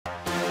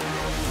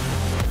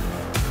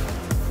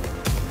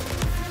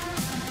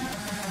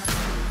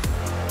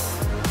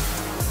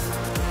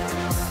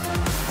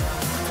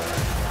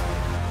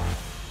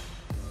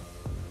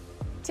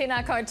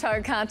Tēnā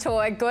koutou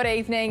katoa, good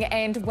evening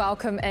and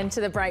welcome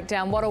into the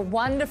breakdown. What a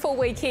wonderful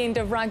weekend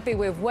of rugby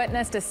we've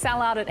witnessed. A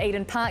sellout at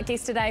Eden Park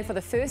yesterday for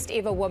the first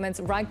ever Women's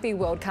Rugby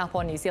World Cup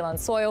on New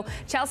Zealand soil.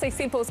 Chelsea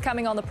Semple's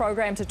coming on the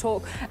program to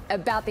talk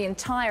about the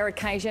entire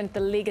occasion, the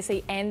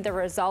legacy and the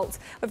results.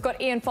 We've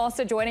got Ian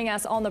Foster joining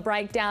us on the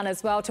breakdown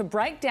as well to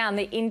break down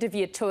the end of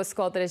year tour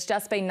squad that has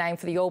just been named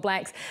for the All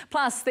Blacks.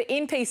 Plus the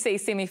NPC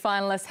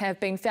semi-finalists have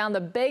been found, the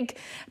big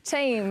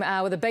team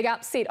with a big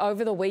upset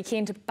over the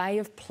weekend, Bay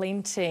of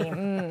Plenty.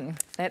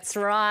 That's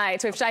right.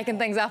 We've shaken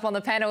things up on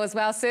the panel as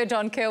well. Sir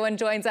John Kirwan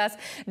joins us,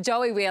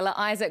 Joey Wheeler,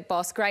 Isaac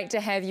Boss. Great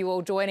to have you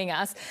all joining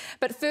us.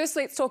 But first,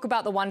 let's talk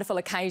about the wonderful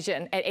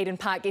occasion at Eden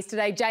Park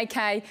yesterday.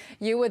 JK,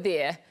 you were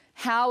there.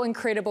 How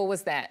incredible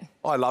was that?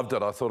 I loved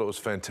it. I thought it was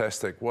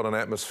fantastic. What an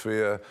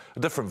atmosphere, a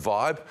different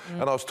vibe.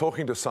 And I was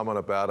talking to someone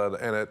about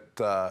it, and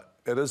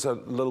it is a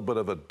little bit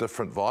of a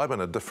different vibe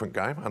and a different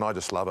game, and I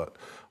just love it.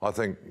 I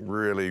think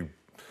really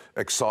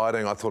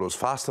exciting. I thought it was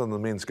faster than the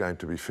men's game,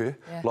 to be fair.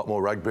 Yeah. A lot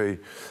more rugby.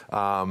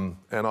 And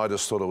I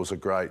just thought it was a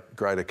great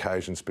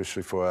occasion,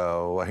 especially for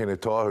our wahine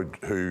toa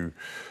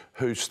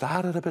who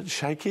started a bit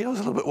shaky. I was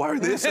a little bit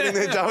worried there, sitting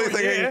there, Joey,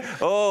 thinking,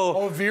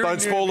 don't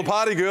spoil the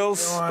party,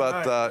 girls. Oh,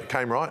 but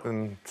came right,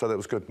 and so that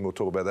was good. And we'll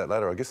talk about that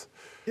later, I guess.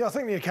 Yeah, I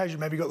think the occasion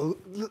maybe got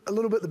a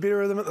little bit the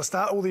better of them at the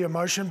start, all the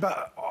emotion.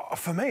 But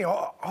for me,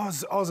 I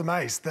was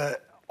amazed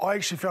that I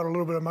actually felt a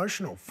little bit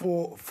emotional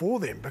for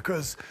them,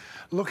 because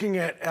looking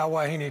at our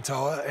wahine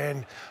toa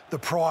and the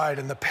pride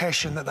and the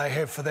passion that they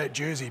have for that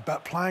jersey,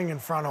 but playing in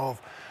front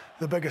of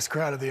the biggest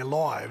crowd of their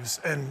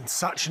lives in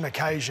such an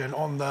occasion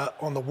on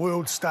the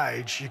world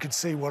stage, you could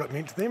see what it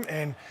meant to them.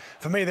 And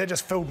for me, that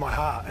just filled my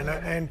heart.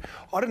 And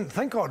I didn't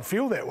think I'd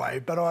feel that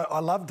way, but I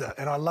loved it.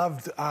 And I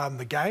loved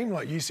the game,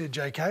 like you said,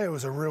 JK. It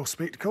was a real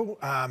spectacle.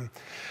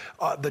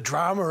 The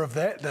drama of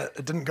that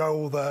it didn't go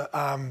all the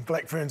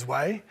Black Ferns'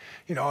 way.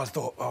 You know, I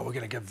thought, we're going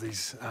to give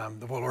these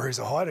the Wallaroos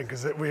a hiding,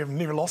 because we have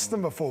never lost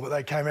them before. But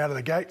they came out of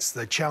the gates,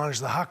 they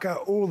challenged the haka.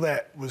 All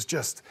that was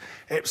just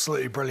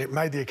absolutely brilliant.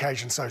 Made the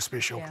occasion so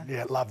special.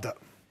 Yeah, loved it.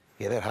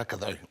 Yeah, that haka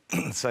though,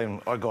 same.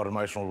 I got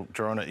emotional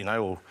during it. You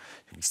know, or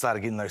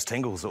started getting those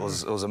tingles. It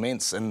was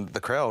immense, and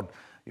the crowd.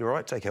 You're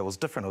right, JK. It was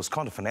different. It was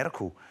kind of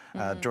fanatical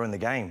during the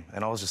game,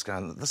 and I was just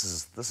going, "This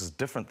is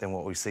different than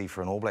what we see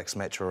for an All Blacks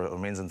match or a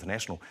men's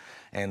international."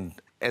 And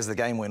as the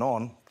game went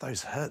on,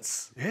 those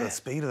hits, the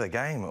speed of the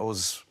game, it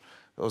was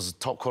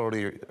top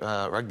quality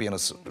rugby, and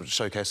it's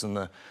showcasing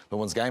the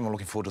women's game. I'm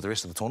looking forward to the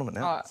rest of the tournament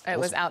now. It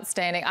was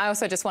outstanding. I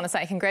also just want to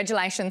say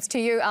congratulations to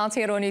you,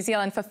 Aotearoa New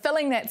Zealand, for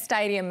filling that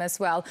stadium as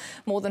well.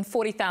 More than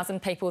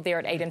 40,000 people there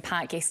at Eden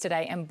Park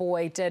yesterday, and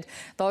boy, did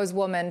those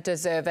women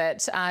deserve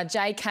it.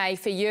 JK,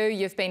 for you,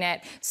 you've been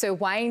at Sir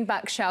Wayne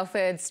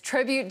Buck-Shelford's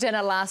tribute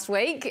dinner last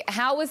week.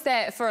 How was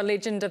that for a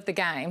legend of the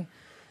game?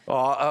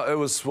 It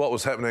was what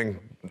was happening,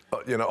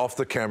 you know, off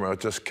the camera,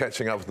 just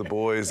catching up with the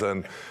boys,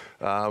 and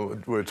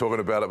we were talking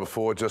about it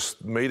before,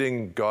 just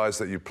meeting guys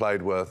that you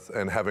played with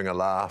and having a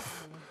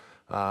laugh.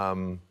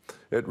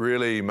 It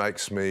really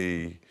makes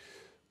me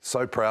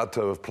so proud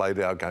to have played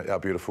our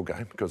beautiful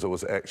game, because it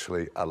was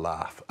actually a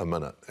laugh a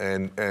minute.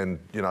 And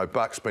you know,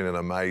 Buck's been an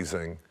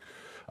amazing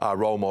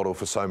role model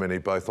for so many,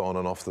 both on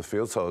and off the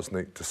field, so it was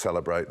neat to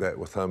celebrate that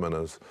with him, and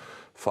his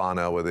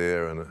whānau were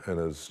there, and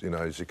as you know,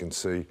 as you can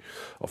see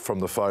from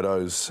the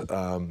photos,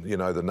 you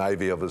know, the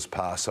Navy of his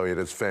past. So he had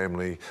his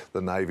family, the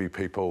Navy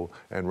people,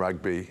 and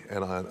rugby,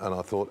 and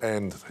I thought,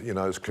 and you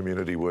know, his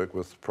community work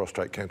with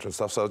prostate cancer and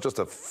stuff. So it was just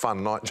a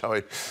fun night,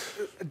 Joey.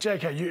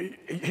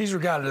 JK, he's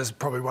regarded as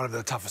probably one of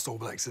the toughest All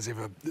Blacks that's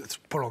ever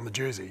put on the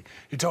jersey.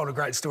 You told a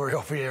great story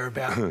off air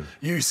about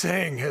you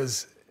seeing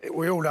his.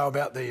 We all know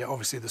about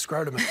obviously the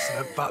scrotum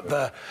incident, but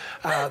the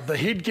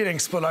head getting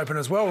split open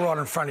as well right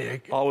in front of you.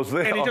 I was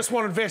there, and he just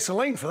wanted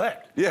Vaseline for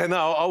that. Yeah,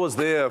 no, I was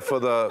there for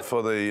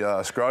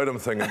the scrotum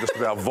thing, and just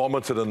about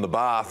vomited in the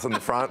bath in the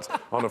front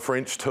on a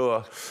French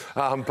tour.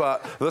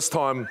 But this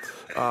time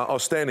I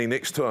was standing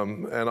next to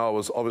him, and I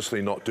was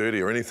obviously not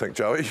dirty or anything,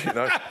 Joey. You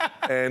know,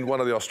 and one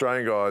of the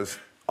Australian guys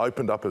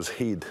opened up his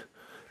head.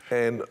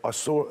 And I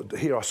saw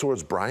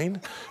his brain,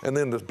 and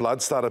then the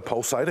blood started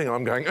pulsating.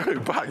 I'm going, oh,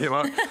 Buck, you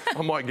know,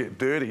 I might get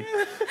dirty.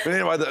 But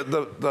anyway,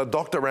 the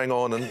doctor rang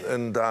on,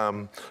 and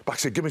Buck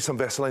said, give me some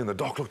Vaseline. The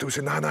doc looked at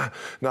me and said,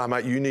 no,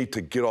 mate, you need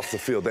to get off the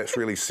field. That's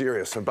really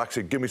serious. And Buck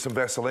said, give me some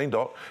Vaseline,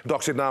 Doc. The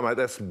doc said, no, mate,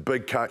 that's a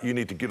big cut. You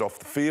need to get off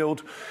the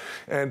field.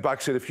 And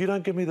Buck said, if you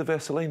don't give me the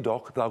Vaseline,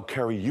 Doc, they'll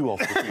carry you off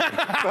the field.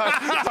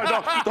 So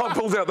Doc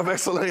pulls out the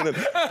Vaseline,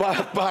 and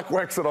Buck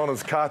whacks it on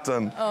his cut,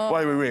 and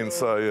away we went.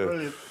 So, yeah.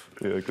 Brilliant.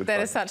 Yeah, good that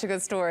is such a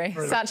good story.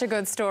 Such a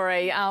good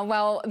story.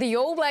 Well, the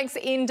All Blacks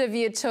end of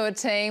year tour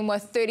team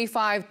with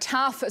 35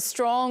 tough,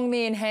 strong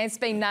men has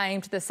been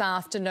named this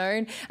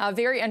afternoon. A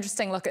very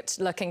interesting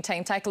looking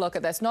team. Take a look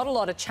at this. Not a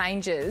lot of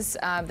changes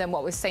than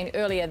what we've seen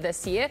earlier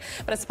this year,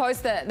 but I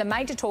suppose the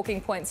major talking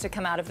points to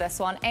come out of this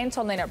one.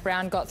 Anton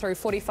Lienert-Brown got through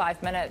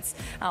 45 minutes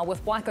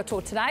with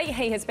Waikato today.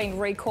 He has been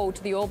recalled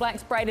to the All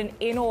Blacks. Braden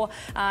Ennor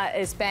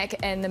is back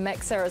in the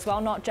mixer as well,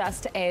 not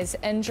just as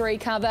injury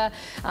cover.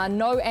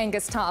 No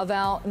Angus Ta'avai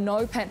Colville,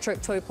 no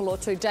Patrick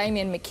Tuipulotu,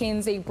 Damien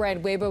McKenzie,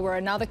 Brad Weber were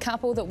another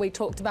couple that we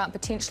talked about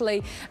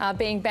potentially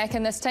being back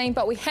in this team,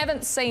 but we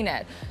haven't seen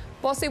it.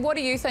 Bossy, what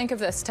do you think of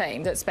this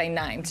team that's been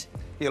named?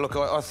 Yeah, look,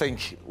 I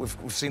think we've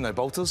seen no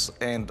bolters,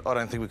 and I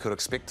don't think we could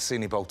expect to see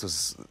any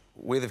bolters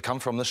where they've come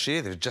from this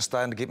year. They're just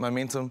starting to get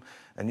momentum,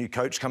 a new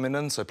coach coming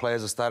in, so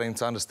players are starting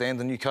to understand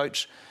the new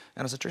coach.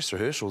 And as a dress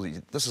rehearsal,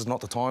 this is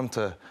not the time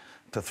to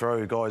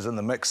throw guys in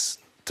the mix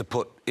to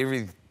put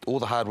all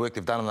the hard work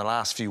they've done in the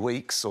last few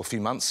weeks, or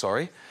few months,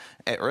 sorry,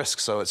 at risk.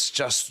 So it's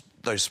just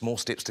those small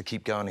steps to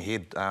keep going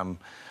ahead.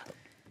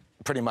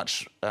 Pretty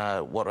much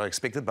what I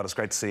expected, but it's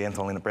great to see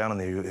Anton Lienert-Brown in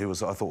there, who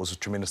I thought was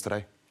tremendous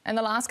today. In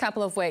the last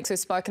couple of weeks, we've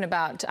spoken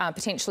about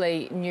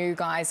potentially new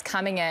guys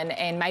coming in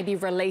and maybe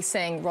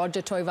releasing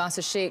Roger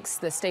Tuivasa-Sheck's,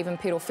 the Stephen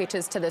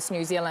Petr-Fetters to this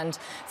New Zealand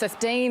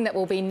 15 that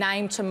will be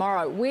named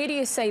tomorrow. Where do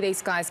you see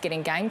these guys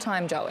getting game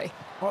time, Joey?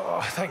 Well,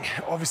 I think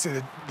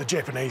obviously the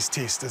Japanese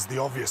test is the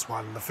obvious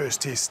one, the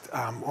first test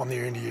on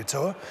their end-of-year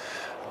tour.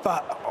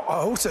 But I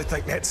also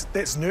think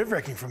that's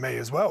nerve-wracking for me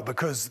as well,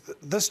 because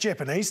this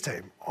Japanese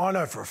team, I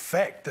know for a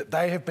fact that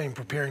they have been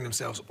preparing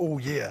themselves all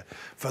year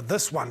for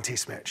this one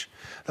test match.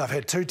 They've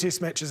had 2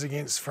 test matches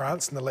against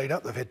France in the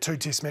lead-up. They've had 2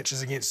 test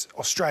matches against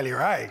Australia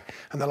A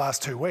in the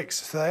last 2 weeks.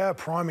 So they are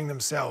priming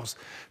themselves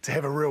to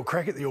have a real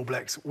crack at the All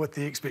Blacks with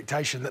the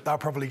expectation that they're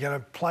probably going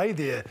to play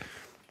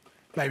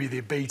maybe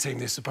their B team,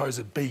 their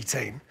supposed B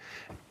team.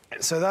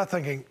 So they're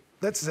thinking,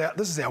 this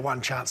is our one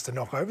chance to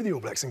knock over the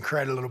All Blacks and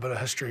create a little bit of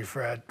history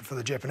for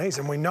the Japanese.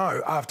 And we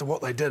know after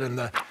what they did in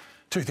the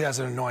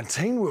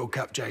 2019 World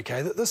Cup,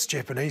 JK, that this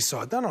Japanese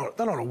side, they're not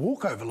a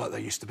walkover like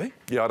they used to be.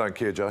 Yeah, I don't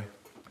care, Joe.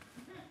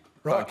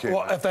 Right. Don't care.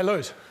 What if they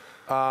lose?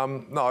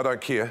 No, I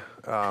don't care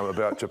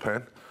about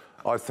Japan.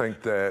 I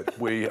think that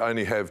we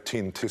only have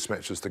 10 test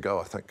matches to go,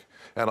 I think.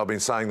 And I've been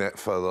saying that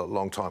for a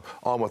long time.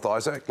 I'm with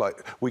Isaac. So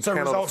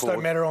results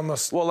don't matter on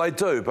this? Well, they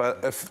do,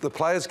 but if the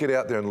players get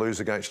out there and lose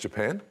against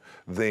Japan,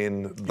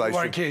 then they You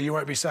won't care, you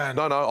won't be saying...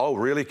 No, I'll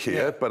really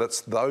care, but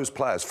it's those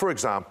players. For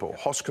example,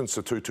 Hoskins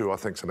Sotutu, I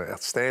think, is an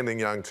outstanding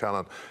young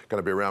talent, going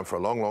to be around for a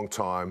long, long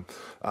time.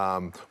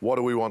 What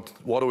do we want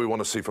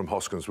to see from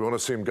Hoskins? We want to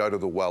see him go to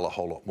the well a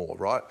whole lot more,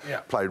 right? Yeah.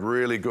 Played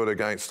really good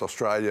against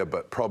Australia,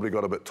 but probably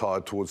got a bit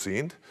tired towards the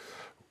end.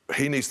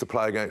 He needs to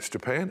play against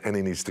Japan, and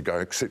he needs to go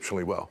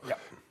exceptionally well. Yep.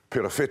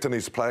 Petr-Fetter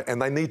needs to play, and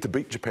they need to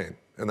beat Japan,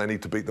 and they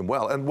need to beat them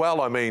well. And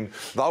well, I mean,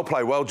 they'll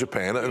play well,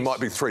 Japan, and it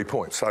might be 3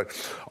 points. So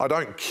I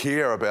don't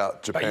care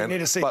about Japan. But you need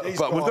to see these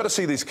but we've got to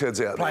see these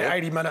kids out play there.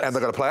 80 minutes. And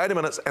they've got to play 80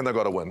 minutes, and they've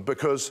got to win,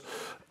 because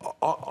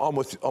I'm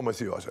with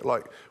you, Isaac.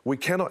 Like, we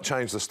cannot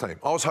change this team.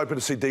 I was hoping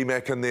to see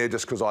D-Mac in there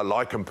just because I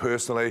like him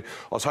personally.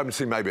 I was hoping to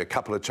see maybe a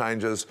couple of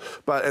changes.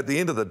 But at the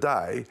end of the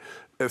day,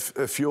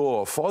 if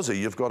you're Fozzie,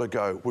 you've got to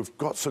go, we've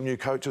got some new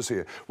coaches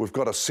here. We've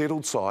got a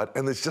settled side,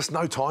 and there's just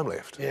no time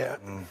left. Yeah.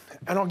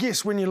 And I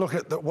guess when you look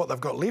at what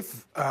they've got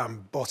left,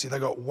 Bossy, they've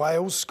got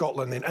Wales,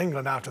 Scotland, then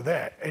England after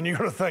that. And you've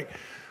got to think,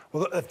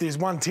 well, if there's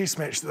one test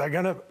match that they're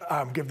going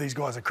to give these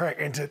guys a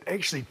crack and to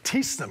actually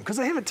test them, because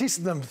they haven't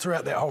tested them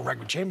throughout that whole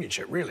rugby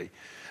championship, really.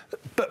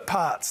 Bit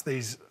part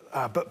players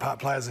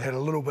have had a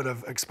little bit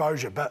of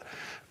exposure, but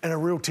in a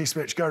real test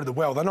match, go to the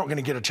well, they're not going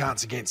to get a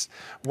chance against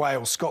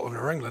Wales, Scotland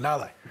or England, are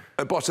they?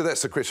 And Bossy,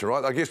 that's the question,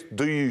 right? I guess,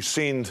 do you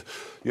send,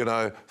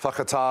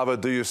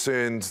 Whakatava, do you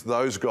send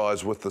those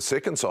guys with the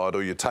second side,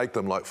 or you take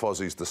them like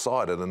Fozzie's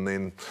decided, and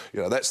then,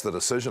 that's the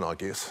decision, I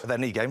guess. They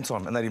need game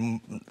time, and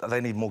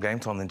they need more game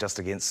time than just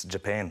against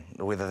Japan.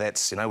 Whether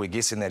that's, we're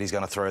guessing that he's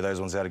going to throw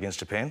those ones out against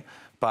Japan,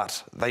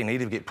 but they need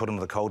to get put into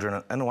the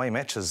cauldron in away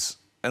matches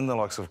in the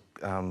likes of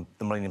the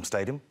Millennium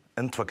Stadium,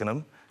 in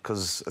Twickenham,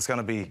 because it's going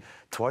to be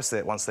twice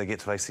that once they get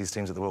to face these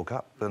teams at the World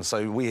Cup. And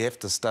so we have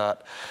to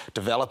start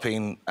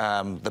developing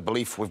the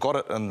belief we've got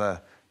it in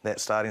that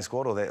starting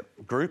squad or that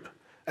group.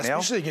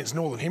 Especially against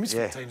Northern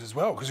Hemisphere teams as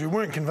well, because we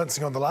weren't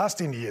convincing on the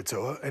last end-of-year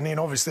tour, and then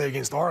obviously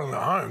against Ireland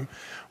at home,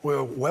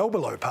 we're well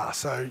below par.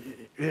 So,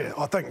 yeah,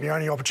 I think the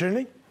only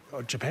opportunity,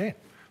 Japan,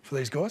 for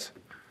these guys.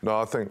 No,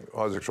 I think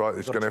Isaac's right.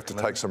 He's going to have to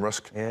take some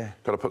risk. Yeah.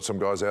 Got to put some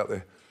guys out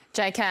there.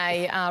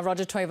 JK,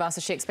 Roger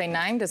Tuivasa-Sheck's been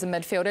named as a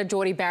midfielder,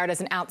 Jordie Barrett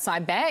as an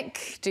outside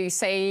back. Do you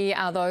see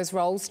those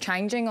roles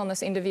changing on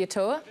this end-of-year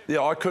tour?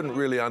 Yeah, I couldn't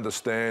really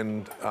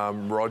understand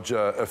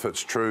Roger, if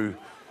it's true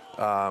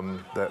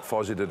that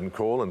Fozzie didn't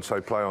call and say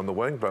play on the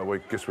wing, but we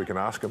guess we can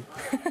ask him.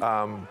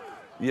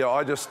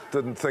 I just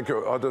didn't think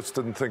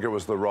it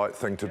was the right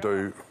thing to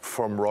do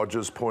from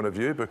Roger's point of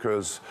view,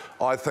 because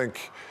I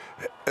think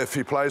if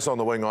he plays on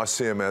the wing, I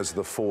see him as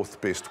the 4th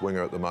best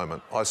winger at the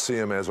moment. I see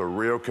him as a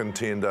real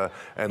contender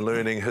and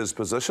learning his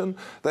position.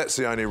 That's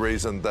the only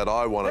reason that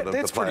I wanted him to play.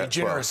 That's pretty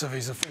generous if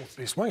he's the 4th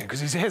best winger,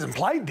 because he hasn't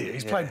played there.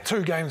 He's played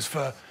 2 games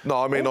for... No,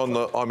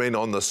 I mean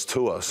on this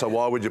tour. So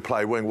why would you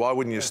play wing? Why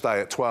wouldn't you stay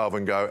at 12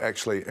 and go,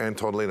 actually,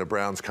 Anton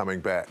Lienert-Brown's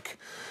coming back?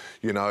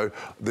 you know,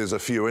 there's a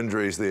few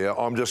injuries there.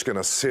 I'm just going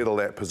to settle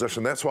that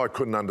position. That's why I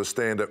couldn't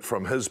understand it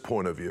from his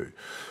point of view,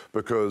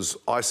 because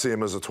I see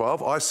him as a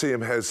 12. I see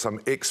him has some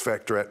X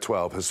factor at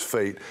 12. His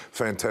feet,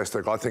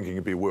 fantastic. I think he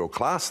can be world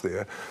class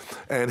there.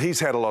 And he's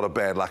had a lot of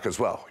bad luck as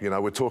well. You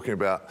know, we're talking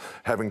about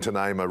having to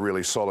name a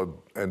really solid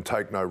and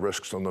take no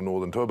risks on the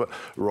Northern Tour, but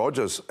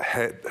Rogers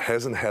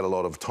hasn't had a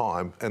lot of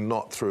time, and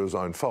not through his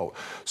own fault.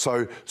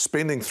 So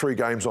spending 3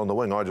 games on the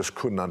wing, I just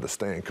couldn't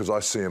understand, because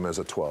I see him as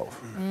a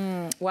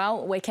 12.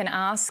 Well, we can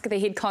ask the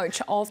head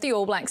coach of the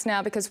All Blacks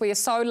now, because we are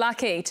so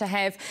lucky to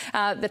have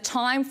the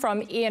time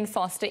from Ian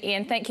Foster.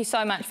 Ian, thank you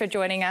so much for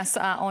joining us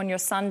on your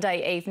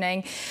Sunday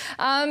evening.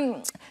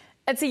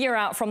 It's a year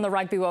out from the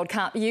Rugby World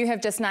Cup. You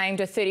have just named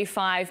a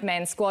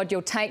 35-man squad.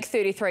 You'll take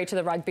 33 to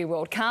the Rugby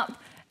World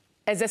Cup.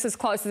 Is this as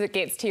close as it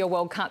gets to your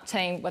World Cup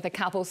team, with a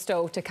couple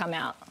still to come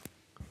out?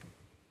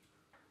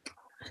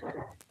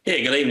 Yeah,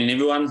 good evening,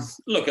 everyone.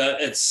 Look,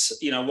 it's,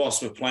 you know,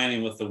 whilst we're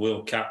planning with the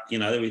World Cup, you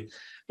know,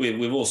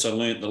 we've also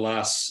learnt the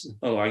last,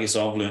 well, I guess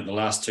I've learnt the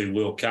last 2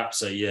 World Cups.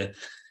 So you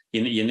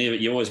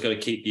always got to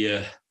keep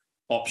your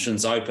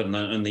options open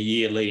in the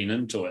year leading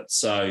into it.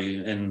 So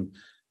in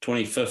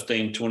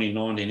 2015,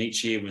 2019,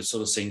 each year we've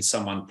sort of seen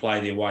someone play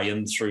their way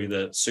in through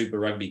the Super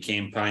Rugby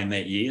campaign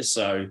that year.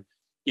 So,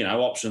 you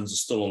know, options are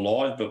still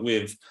alive, but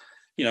we're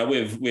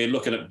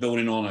looking at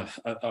building on,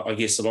 I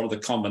guess, a lot of the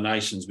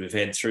combinations we've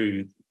had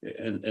through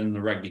in the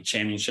Rugby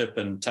Championship,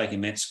 and taking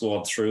that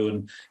squad through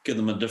and give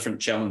them a different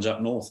challenge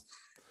up north.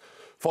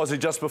 Fozzie,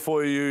 just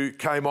before you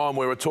came on,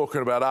 we were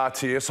talking about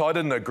RTS. I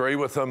didn't agree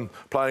with him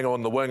playing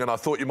on the wing, and I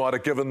thought you might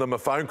have given them a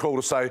phone call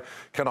to say,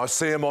 can I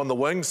see him on the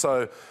wing?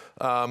 So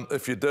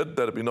if you did,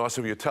 that'd be nice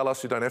if you tell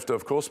us. You don't have to,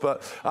 of course.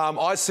 But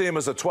I see him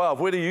as a 12.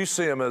 Where do you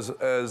see him as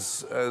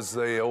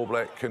the All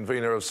Black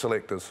convener of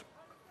selectors?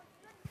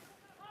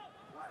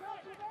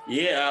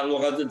 Yeah,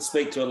 look, I did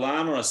speak to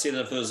Alama. I said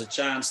if there was a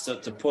chance to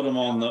put him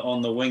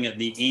on the wing at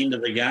the end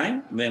of the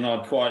game, then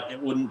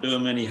it wouldn't do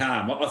him any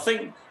harm. I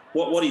think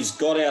what he's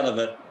got out of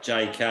it,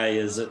 JK,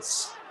 is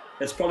it's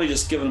probably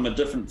just given him a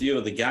different view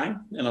of the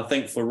game. And I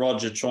think for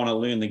Roger trying to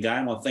learn the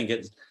game, I think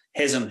it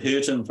hasn't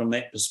hurt him from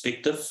that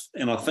perspective.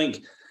 And I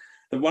think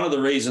that one of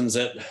the reasons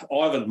that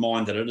I haven't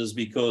minded it is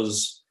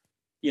because,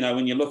 you know,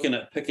 when you're looking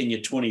at picking your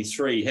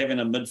 23,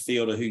 having a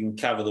midfielder who can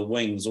cover the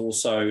wings,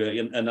 also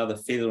another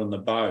feather in the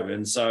bow.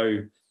 And so,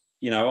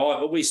 you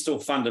know, we still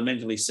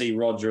fundamentally see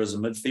Roger as a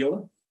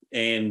midfielder.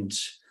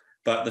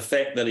 But the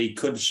fact that he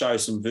could show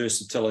some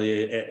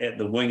versatility at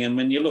the wing, and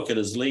when you look at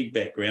his league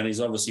background, he's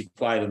obviously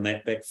played in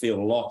that backfield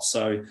a lot.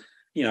 So,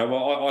 you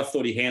know, I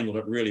thought he handled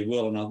it really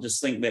well, and I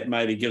just think that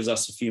maybe gives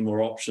us a few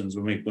more options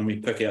when we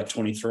pick our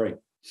 23.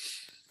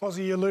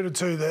 Fozzie, you alluded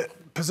to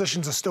that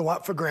positions are still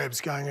up for grabs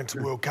going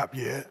into World Cup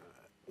year.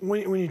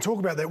 When you talk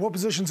about that, what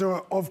positions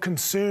are of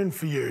concern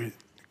for you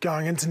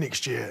going into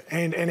next year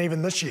and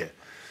even this year?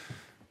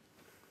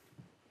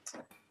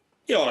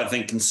 Yeah, I don't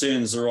think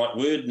concern's the right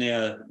word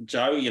now,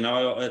 Joe. You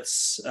know,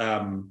 it's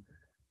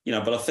you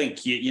know, but I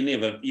think you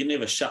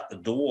never shut the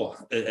door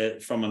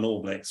from an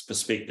All Blacks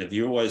perspective.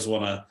 You always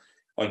want to,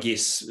 I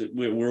guess,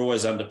 we're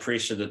always under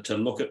pressure to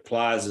look at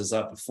players as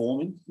they're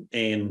performing,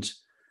 and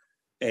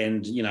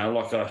you know,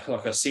 like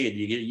I said,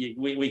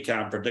 we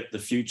can't predict the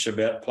future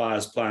about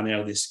players playing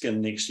out of their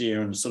skin next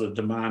year and sort of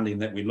demanding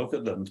that we look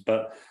at them.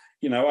 But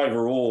you know,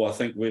 overall, I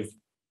think we've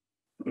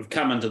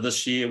come into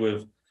this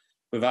year,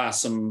 we've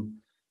asked some.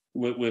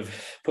 We've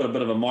put a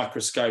bit of a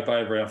microscope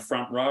over our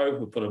front row.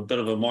 We've put a bit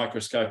of a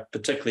microscope,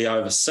 particularly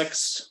over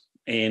 6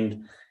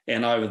 and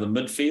over the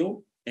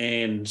midfield.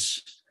 And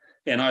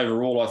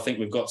overall, I think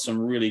we've got some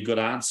really good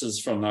answers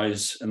from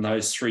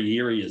those 3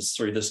 areas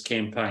through this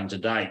campaign to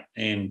date.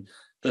 And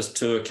this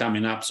tour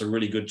coming up is a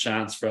really good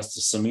chance for us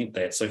to cement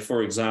that. So,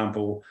 for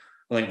example,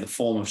 I think the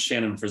form of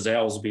Shannon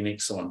Frizzell has been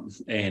excellent.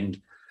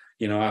 And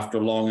you know, after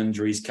a long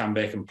injury, he's come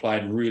back and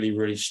played really,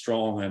 really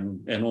strong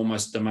and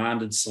almost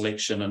demanded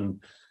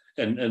selection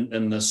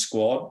in the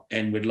squad,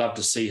 and we'd love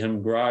to see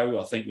him grow.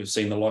 I think we've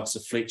seen the likes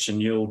of Fletcher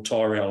Newell,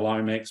 Tyrell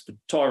Lomax, but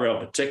Tyrell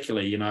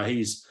particularly, you know,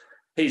 he's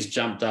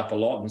jumped up a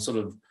lot and sort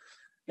of,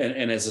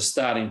 and as a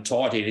starting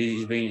tight head,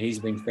 he's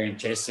been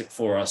fantastic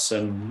for us.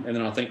 And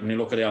then I think when you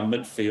look at our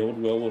midfield,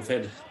 well, we've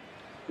had,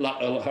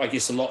 I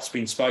guess, a lot's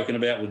been spoken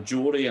about with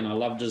Geordie, and I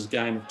loved his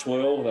game at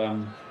 12.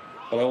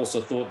 But I also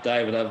thought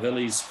David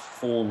Avili's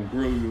form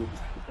grew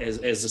as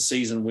the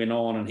season went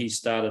on, and he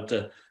started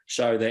to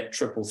show that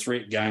triple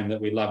threat game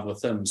that we love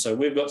with him. So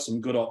we've got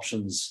some good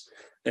options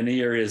in the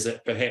areas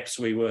that perhaps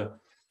we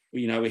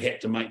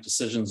had to make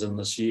decisions in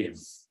this year.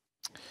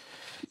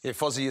 Yeah,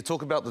 Fozzie, you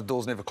talk about the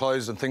doors never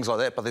closed and things like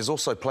that, but there's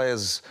also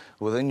players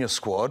within your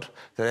squad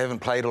that haven't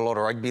played a lot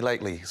of rugby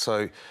lately.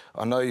 So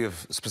I know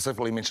you've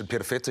specifically mentioned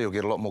Perofeta, you'll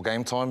get a lot more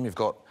game time. You've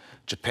got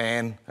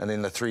Japan and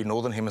then the 3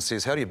 Northern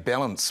Hemispheres. How do you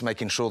balance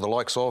making sure the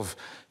likes of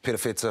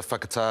Perofeta,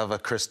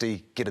 Fakatava,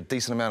 Christie get a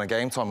decent amount of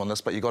game time on this,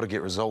 but you've got to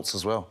get results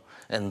as well?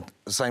 And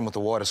the same with the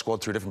wider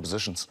squad through different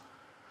positions.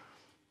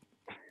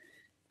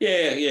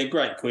 Yeah,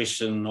 great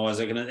question,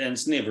 Isaac. And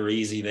it's never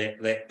easy,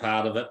 that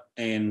part of it.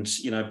 And,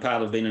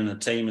 part of being in a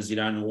team is you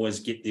don't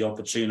always get the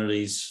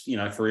opportunities,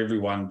 for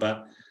everyone.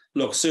 But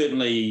look,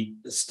 certainly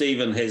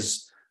Stephen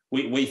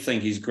we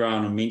think he's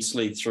grown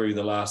immensely through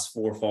the last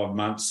 4 or 5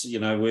 months.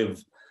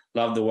 We've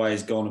loved the way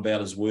he's gone about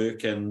his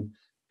work, and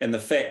the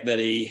fact that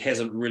he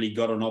hasn't really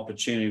got an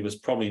opportunity was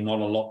probably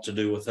not a lot to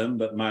do with him,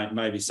 but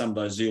maybe some of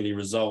those early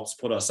results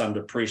put us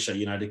under pressure,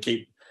 to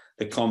keep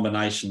the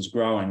combinations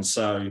growing.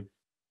 So,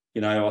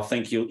 I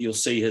think you'll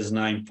see his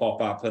name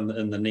pop up in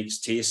the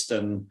next test,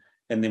 and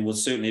then we'll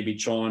certainly be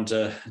trying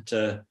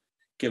to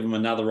give him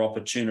another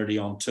opportunity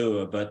on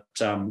tour. But,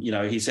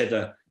 he's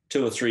had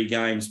 2 or 3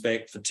 games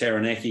back for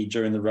Taranaki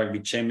during the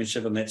Rugby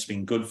Championship, and that's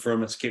been good for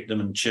him. It's kept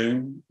him in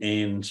tune.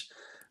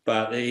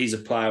 But he's a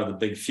player with a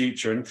big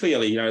future. And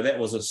clearly, that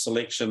was a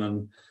selection,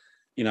 and,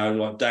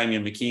 like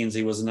Damian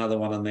McKenzie was another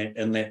one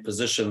in that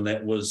position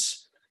that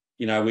was,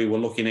 we were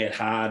looking at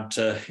hard.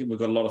 We've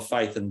got a lot of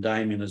faith in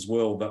Damian as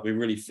well, but we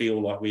really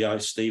feel like we owe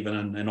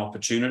Stephen an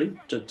opportunity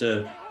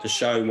to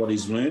show what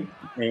he's learned.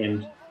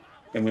 And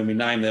when we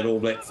name that All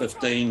Black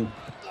 15,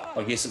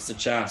 I guess it's a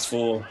chance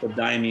for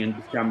Damian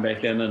to come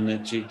back in and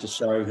actually to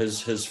show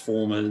his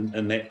form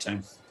in that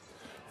team.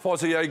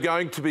 Fozzie, are you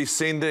going to be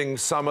sending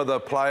some of the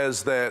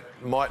players that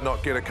might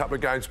not get a couple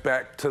of games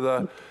back to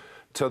the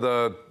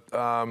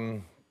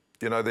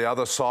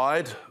other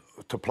side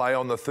to play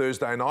on the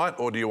Thursday night,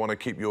 or do you want to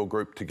keep your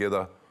group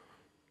together?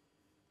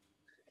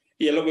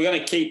 Yeah, look, we're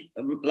going to keep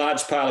a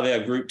large part of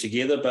our group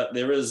together, but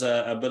there is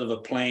a bit of a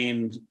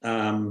plan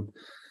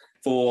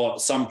for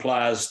some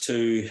players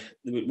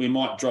we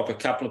might drop a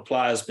couple of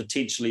players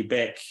potentially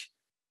back.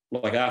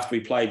 Like after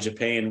we play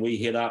Japan, we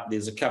head up.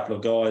 There's a couple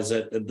of guys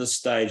at this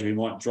stage we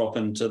might drop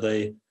into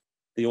the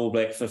All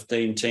Black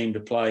 15 team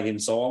to play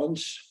against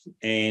Ireland,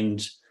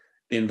 and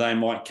then they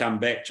might come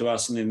back to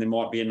us, and then there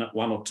might be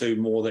 1 or 2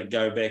 more that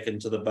go back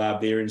into the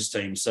Barbarians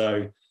team.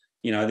 So,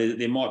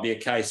 there might be a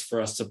case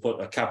for us to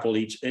put a couple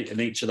in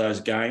each of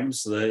those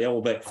games. The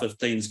All Black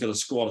 15's got a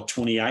squad of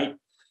 28,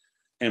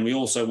 and we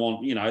also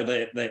want,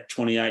 that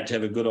 28 to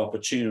have a good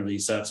opportunity.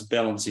 So it's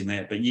balancing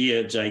that. But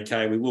yeah,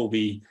 JK, we will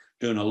be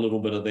doing a little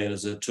bit of that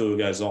as the tour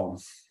goes on.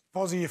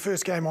 Fozzie, your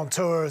first game on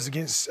tour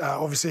is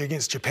obviously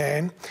against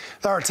Japan.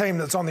 They're a team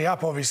that's on the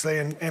up, obviously,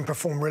 and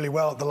performed really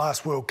well at the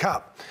last World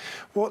Cup.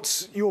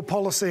 What's your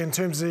policy in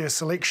terms of your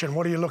selection?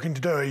 What are you looking to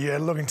do? Are you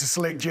looking to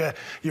select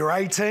your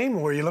A team,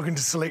 or are you looking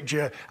to select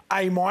your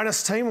A-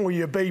 team, or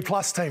your B+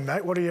 team,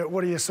 mate?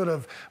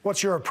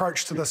 What's your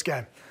approach to this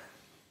game?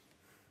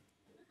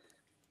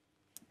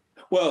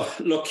 Well,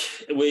 look,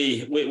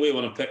 we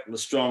want to pick the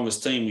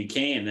strongest team we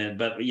can,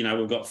 but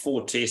we've got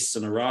 4 tests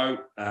in a row.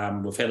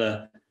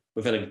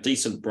 We've had a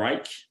decent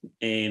break,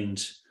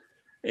 and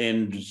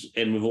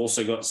we've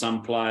also got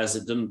some players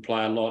that didn't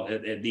play a lot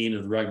at the end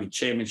of the Rugby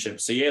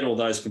Championship. So you add all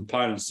those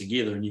components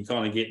together, and you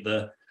kind of get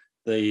the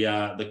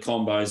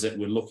combos that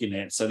we're looking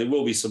at. So there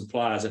will be some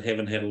players that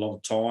haven't had a lot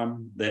of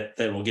time that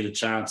will get a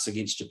chance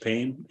against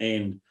Japan,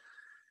 and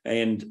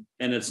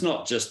it's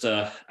not just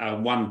a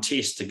one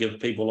test to give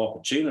people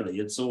opportunity.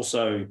 It's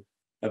also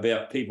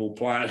about people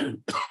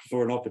playing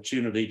for an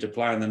opportunity to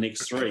play in the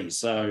next 3.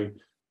 So,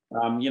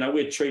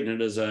 we're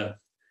treating it as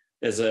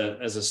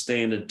a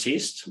standard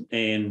test,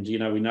 and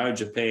we know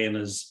Japan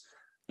has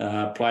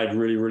played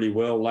really, really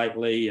well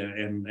lately,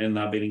 and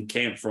they've been in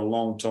camp for a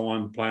long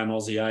time, playing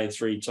Aussie A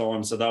 3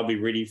 times, so they'll be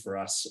ready for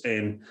us.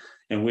 And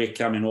we're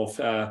coming off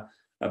a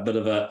bit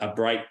of a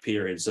break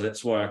period. So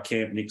that's why our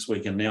camp next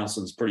week in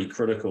Nelson's pretty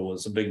critical.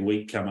 It's a big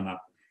week coming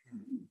up.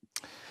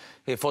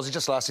 Yeah, Fozzie,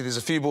 just lastly, there's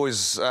a few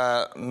boys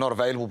not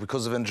available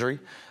because of injury.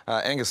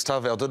 Angus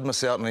Tavell did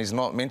miss out, and he's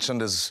not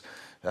mentioned as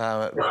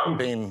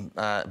being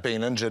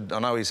injured. I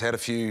know he's had a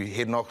few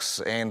head knocks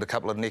and a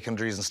couple of neck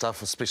injuries and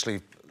stuff, especially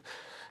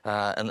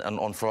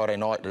on Friday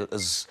night.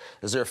 Is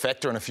there a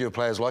factor in a few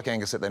players like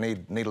Angus that they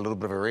need a little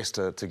bit of a rest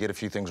to get a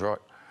few things right?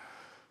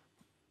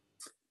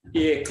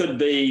 Yeah, it could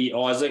be,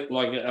 Isaac.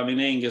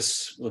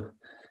 Angus,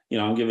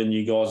 I'm giving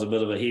you guys a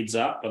bit of a heads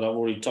up, but I've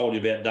already told you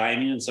about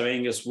Damian. So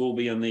Angus will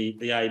be in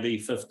the AB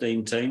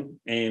 15 team,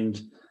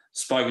 and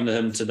spoken to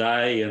him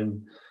today,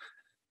 and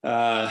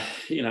him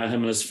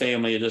and his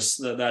family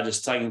they're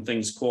just taking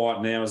things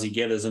quiet now as he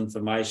gathers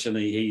information.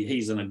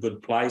 He's in a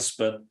good place,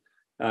 but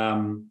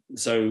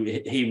so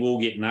he will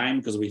get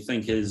named because we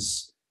think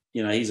he's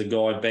a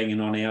guy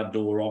banging on our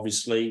door,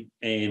 obviously,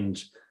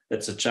 and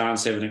it's a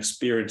chance to have an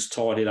experienced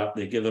tight head up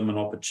there, give him an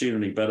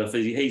opportunity. But if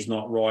he's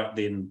not right,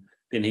 then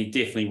he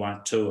definitely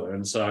won't tour.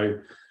 And so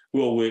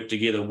we'll work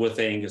together with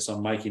Angus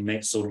on making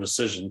that sort of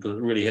decision, because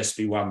it really has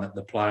to be one that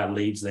the player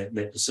leads that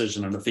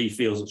decision. And if he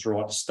feels it's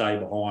right to stay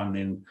behind,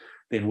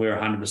 then we're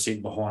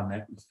 100% behind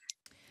that.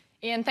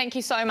 Ian, thank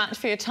you so much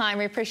for your time.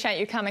 We appreciate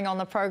you coming on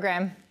the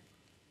program.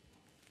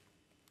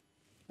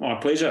 My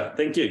pleasure.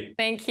 Thank you.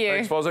 Thank you.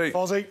 Thanks, Fozzie.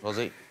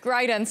 Fozzie.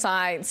 Great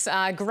insights,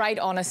 great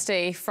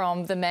honesty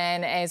from the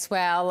man as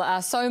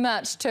well. So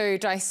much to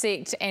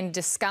dissect and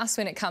discuss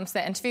when it comes to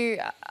that interview.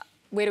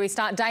 Where do we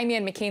start?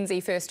 Damian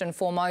McKenzie first and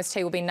foremost.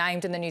 He will be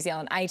named in the New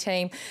Zealand A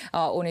team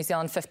or New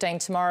Zealand 15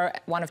 tomorrow,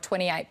 one of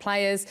 28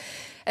 players.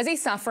 Is he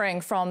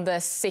suffering from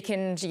this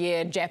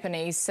second-year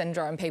Japanese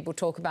syndrome people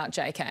talk about,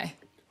 JK?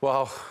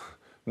 Well,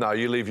 no,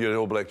 you leave your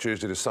All Black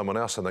jersey to someone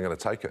else and they're going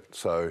to take it.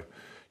 So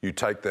you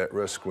take that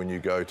risk when you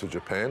go to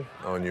Japan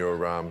on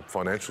your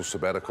financial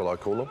sabbatical, I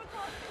call them.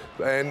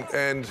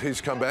 And he's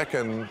come back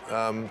and,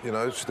 you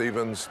know,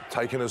 Stephen's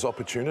taken his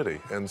opportunity.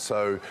 And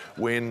so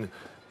when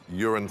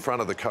you're in front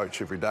of the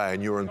coach every day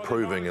and you're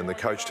improving and the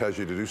coach tells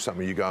you to do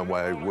something, you go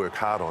and work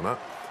hard on it.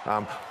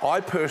 I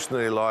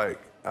personally like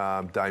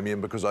Damian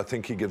because I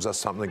think he gives us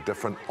something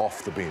different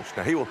off the bench.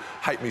 Now, he will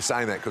hate me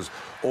saying that because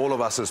all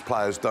of us as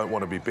players don't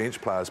want to be bench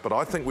players, but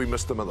I think we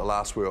missed him at the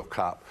last World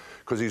Cup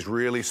because he's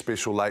really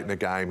special late in the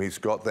game. He's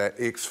got that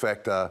X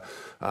factor.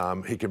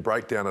 He can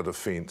break down a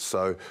defence.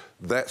 So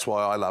that's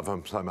why I love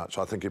him so much.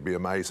 I think it'd be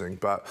amazing.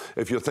 But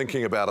if you're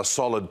thinking about a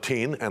solid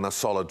 10 and a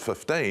solid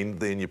 15,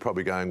 then you're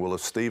probably going, well,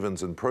 if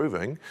Stephen's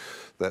improving,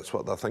 that's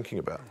what they're thinking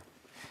about.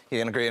 Yeah,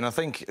 and I agree. And I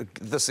think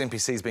this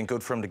NPC has been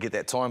good for him to get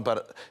that time.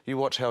 But you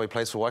watch how he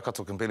plays for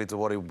Waikato compared to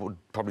what he would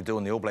probably do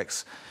in the All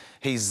Blacks.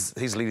 He's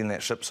leading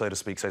that ship, so to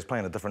speak. So he's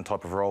playing a different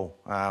type of role.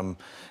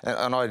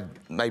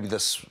 Maybe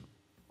this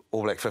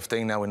All Black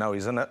 15, now we know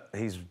he's in it,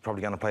 he's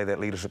probably going to play that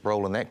leadership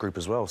role in that group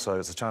as well. So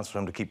it's a chance for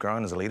him to keep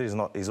growing as a leader.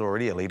 He's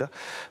already a leader.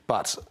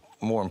 But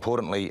more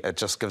importantly, it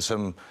just gives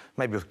him,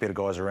 maybe with better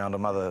guys around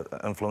him, other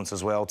influence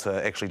as well,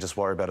 to actually just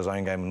worry about his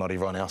own game and not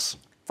everyone else.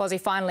 Fozzie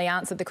finally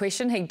answered the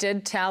question. He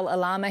did tell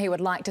Alama he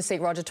would like to see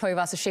Roger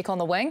Tuivasa-Sheck on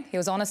the wing. He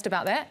was honest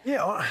about that.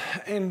 Yeah,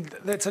 and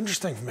that's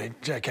interesting for me,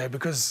 JK,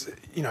 because,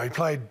 you know,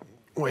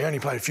 he only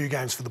played a few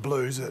games for the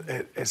Blues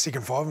at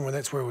second five, and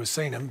that's where we've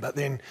seen him. But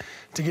then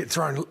to get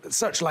thrown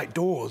such late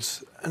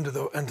doors into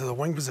the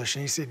wing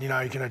position, he said, you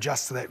know, he can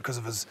adjust to that because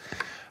of his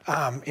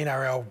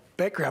NRL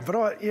background.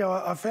 But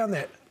I found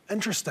that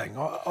interesting.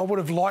 I would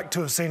have liked to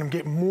have seen him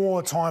get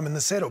more time in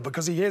the saddle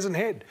because he hasn't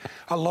had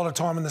a lot of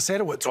time in the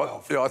saddle at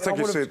 12. I think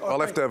he said,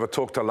 I'll have to have a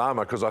talk to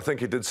Lama because I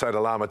think he did say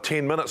to Lama,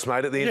 10 minutes,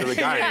 mate, at the end of the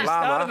game. Yeah,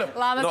 Lama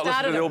not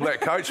listening to the All him.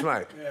 Black coach,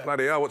 mate. Yeah.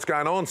 Bloody hell, what's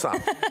going on, son?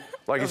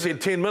 Like he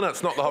said, 10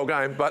 minutes, not the whole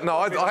game. But no,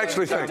 I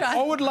actually think...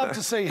 I would love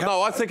to see how...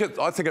 No, I think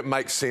it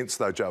makes sense,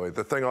 though, Joey.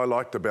 The thing I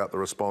liked about the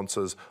response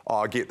is,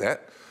 I get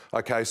that.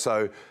 OK,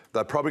 so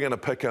they're probably going to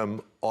pick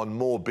him on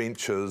more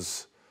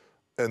benches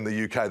in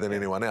the UK than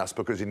anyone else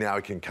because he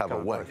can cover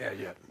wing.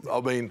 Yeah. I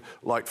mean,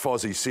 like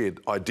Fozzie said,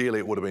 ideally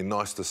it would have been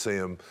nice to see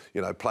him,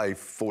 you know, play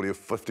 40 or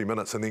 50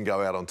 minutes and then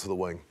go out onto the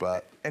wing.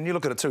 But and you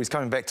look at it too, he's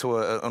coming back to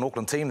an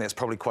Auckland team that's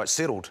probably quite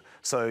settled.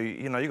 So,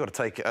 you know, you've got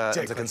to take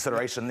into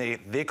consideration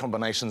their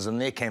combinations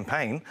and their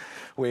campaign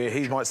where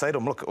he might say to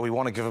them, look, we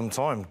want to give him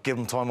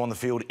time on the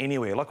field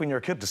anywhere. Like when you're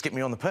a kid, just get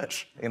me on the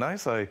pitch, you know?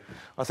 So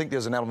I think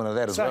there's an element of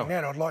that as well. Saying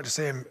that, I'd like to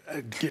see him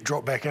get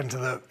dropped back into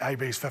the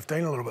AB's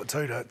 15 a little bit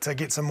too to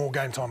get some more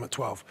game time at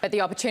 12. But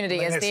the opportunity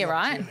is there,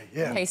 right?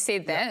 Yeah. He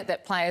said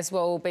that players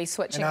will be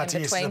switching in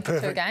between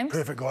two games.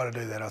 Perfect guy to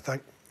do that, I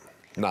think.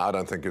 No, I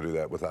don't think he'll do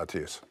that with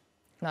RTS.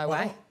 No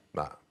way.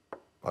 No,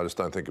 I just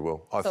don't think he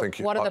will.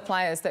 What are the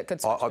players that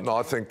could switch?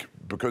 I think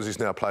because he's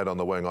now played on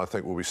the wing, I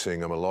think we'll be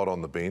seeing him a lot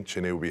on the bench,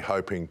 and he'll be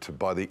hoping to,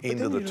 by the end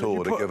of the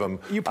tour, to give him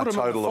a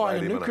total of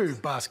 80 minutes. You put him in the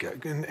Nuku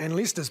basket, and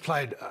Leicester's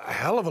played a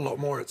hell of a lot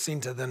more at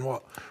centre than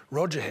what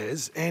Roger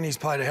has, and he's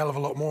played a hell of a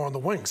lot more on the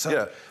wing.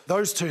 So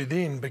those two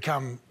then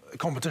become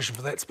competition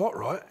for that spot,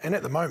 right? And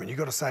at the moment, you've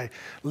got to say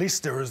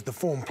Leicester is the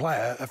form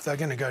player if they're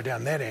going to go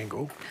down that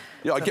angle.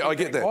 Yeah, I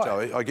get that,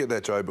 Joey. I get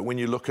that, Joey. But when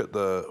you look at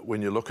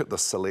the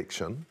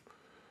selection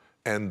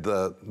and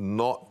the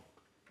not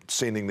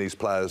sending these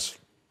players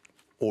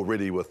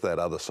already with that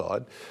other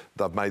side,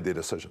 they've made their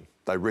decision.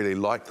 They really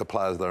like the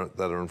players that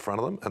are in front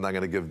of them, and they're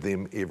going to give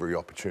them every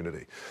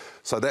opportunity.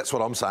 So that's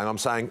what I'm saying. I'm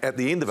saying at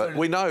the end of it,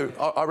 we know,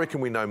 I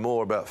reckon we know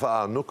more about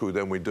Whānuku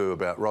than we do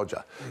about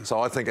Roger. So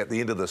I think at the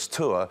end of this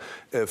tour,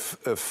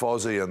 if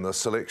Fozzie and the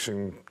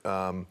selection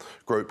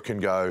group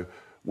can go,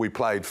 we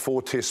played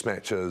 4 test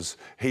matches,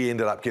 he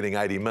ended up getting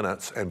 80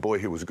 minutes, and boy,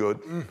 he was good.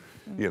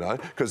 You know,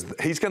 because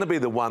he's going to be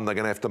the one they're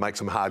going to have to make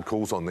some hard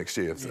calls on next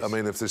year. Yes. I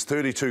mean, if there's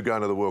 32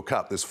 going to the World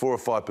Cup, there's 4 or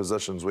 5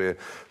 positions where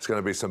it's going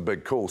to be some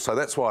big calls. So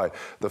that's why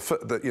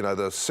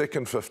the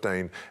second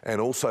 15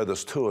 and also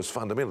this tour is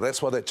fundamental.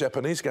 That's why that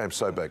Japanese game's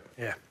so big.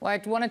 Yeah. Well,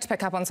 I wanted to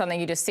pick up on something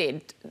you just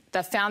said.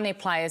 They've found their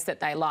players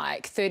that they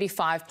like,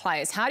 35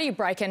 players. How do you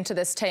break into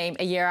this team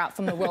a year out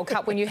from the World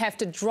Cup when you have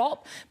to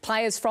drop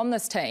players from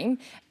this team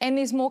and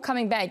there's more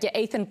coming back? Your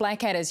Ethan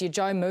Blackadders, your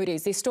Joe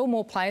Moody's. There's still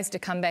more players to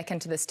come back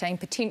into this team,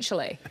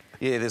 potentially.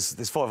 Yeah,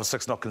 there's 5 or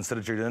 6 not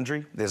considered due to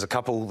injury. There's a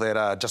couple that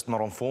are just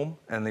not on form,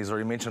 and these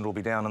already mentioned will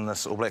be down in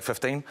this All Black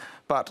 15.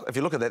 But if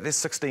you look at that, there's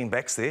 16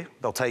 backs there.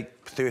 They'll take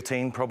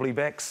 13 probably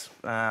backs,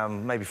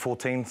 maybe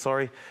 14,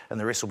 sorry, and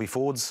the rest will be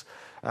forwards,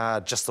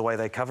 just the way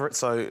they cover it.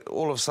 So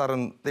all of a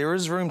sudden, there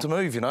is room to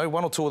move, you know.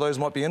 1 or 2 of those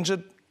might be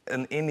injured.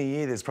 In any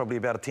year, there's probably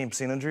about a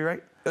 10% injury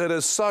rate. It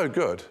is so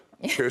good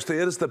Kirsty.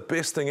 It is the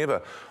best thing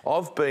ever.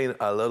 I've been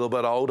a little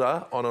bit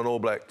older on an All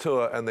Black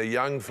tour and the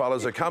young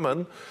fellas are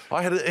coming.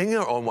 I had an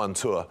Inga on one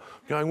tour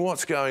going,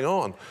 what's going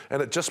on?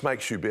 And it just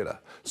makes you better.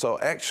 So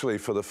actually,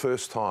 for the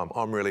first time,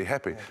 I'm really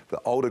happy. The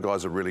older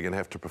guys are really going to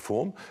have to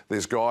perform.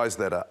 There's guys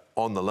that are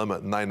on the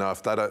limit and they know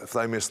if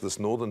they mess this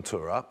Northern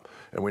tour up,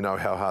 and we know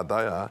how hard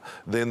they are,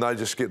 then they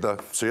just get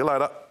the, see you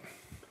later.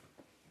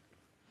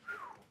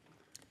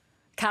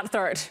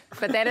 Cutthroat,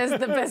 but that is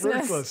the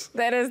business.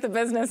 That is the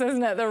business,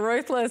 isn't it? The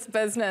ruthless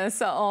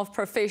business of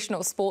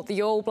professional sport.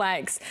 The All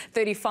Blacks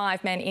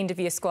 35-man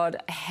end-of-year squad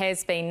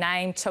has been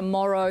named.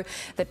 Tomorrow,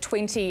 the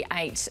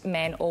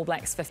 28-man All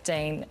Blacks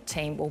 15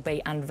 team will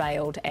be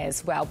unveiled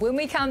as well. When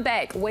we come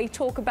back, we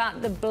talk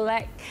about the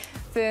Black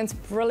Ferns'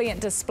 brilliant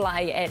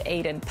display at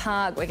Eden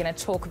Park. We're going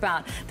to talk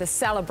about the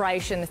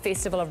celebration, the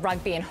Festival of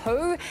Rugby, and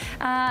who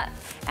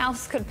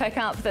else could pick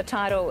up the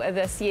title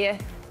this year.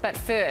 But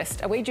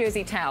first, a wee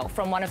jersey towel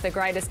from one of the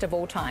greatest of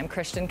all time,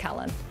 Christian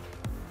Cullen.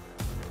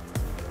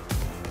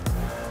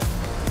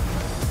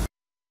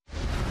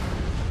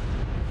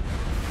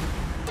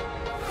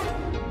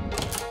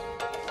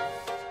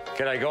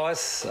 G'day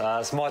guys,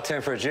 it's my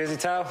turn for a jersey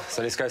towel,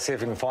 so let's go see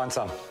if we can find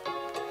some.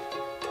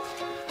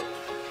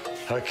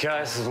 Okay,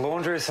 this is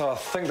laundry, so I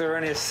think they're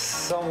in here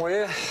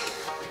somewhere.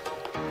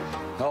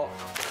 Oh,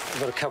 I've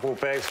got a couple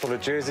of bags full of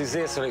jerseys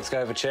there, so let's go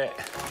have a chat.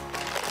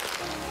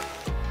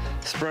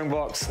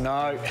 Springboks,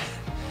 no.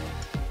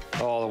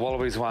 Oh, the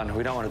Wallabies one.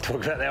 We don't want to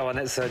talk about that one.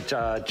 That's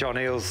John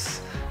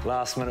Eales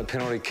last-minute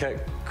penalty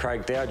kick.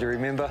 Craig Dowd, you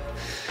remember?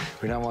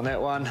 We don't want that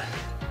one.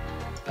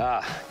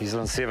 New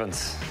Zealand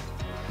Sevens,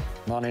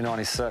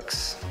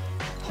 1996,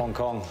 Hong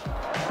Kong.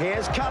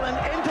 Here's Cullen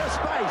into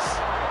space,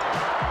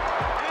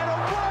 and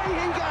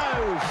away he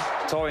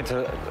goes. So I went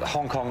to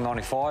Hong Kong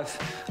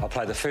 95. I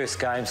played the first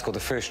game, scored the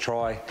first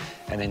try,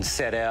 and then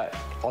sat out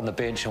on the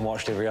bench and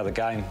watched every other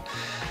game.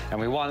 And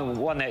we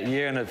won that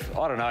year, and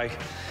I don't know,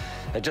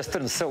 it just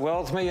didn't sit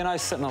well with me, you know,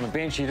 sitting on the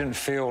bench. You didn't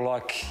feel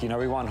like, you know,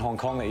 we won Hong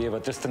Kong that year, but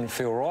it just didn't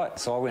feel right.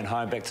 So I went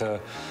home back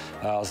to,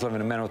 I was living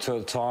in Manawatu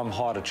at the time,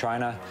 hired a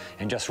trainer,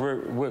 and just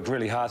worked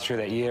really hard through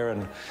that year.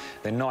 And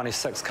then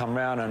 96 come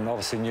round, and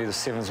obviously knew the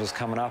Sevens was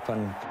coming up,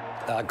 and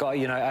got,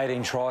 you know,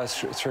 18 tries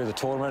through the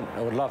tournament.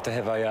 I would love to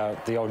have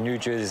the old new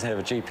jerseys and have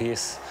a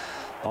GPS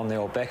on the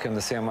old back end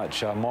to see how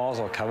much miles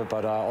I covered,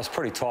 but I was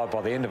pretty tired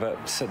by the end of it.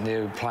 Sitting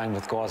there playing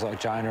with guys like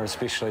Jonah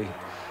especially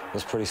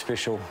was pretty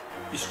special.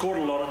 You scored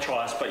a lot of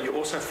tries, but you're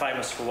also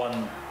famous for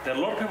one that a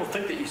lot of people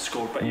think that you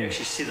scored, but you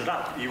actually set it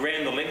up. You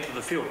ran the length of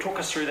the field. Talk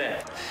us through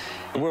that.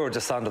 We were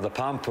just under the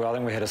pump. I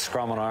think we had a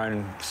scrum on our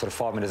own, sort of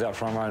 5 metres out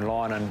from our own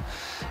line,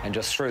 and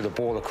just threw the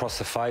ball across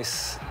the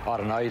face. I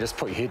don't know, you just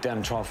put your head down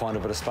and try and find a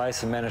bit of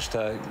space, and managed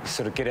to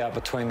sort of get out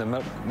between the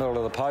middle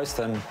of the post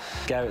and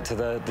gave it to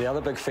the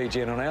other big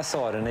Fijian on our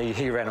side, and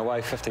he ran away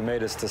 50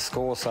 metres to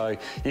score. So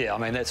yeah, I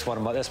mean that's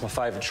my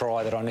favourite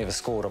try that I never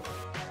scored.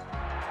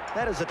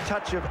 That is a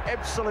touch of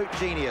absolute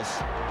genius.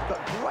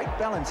 Got great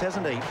balance,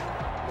 hasn't he?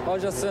 I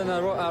was just in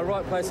the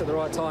right place at the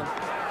right time.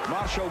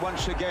 Marshall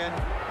once again.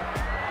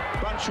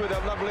 Bunch with a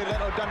lovely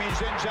little dummy.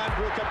 Zinzan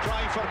Brooker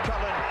trying for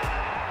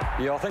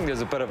Cullen. Yeah, I think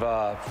there's a bit of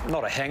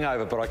not a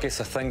hangover, but I guess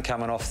a thing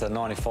coming off the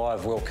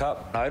 95 World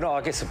Cup. No,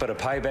 I guess a bit of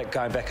payback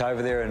going back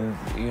over there, and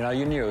you know,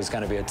 you knew it was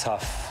going to be a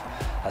tough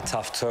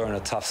tour and a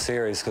tough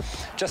series.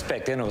 Just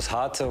back then it was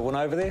hard to win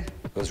over there.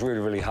 It was really,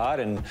 really hard,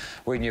 and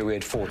we knew we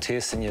had 4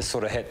 tests and you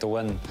sort of had to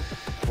win.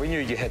 We knew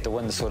you had to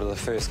win sort of the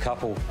first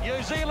couple.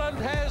 New Zealand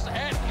has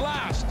at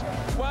last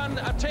won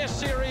a test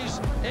series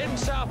in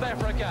South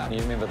Africa. You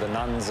remember the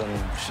nuns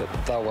and shit,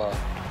 they were,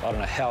 I don't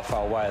know how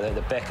far away, they're at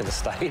the back of the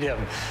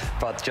stadium,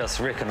 but just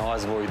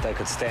recognisable, they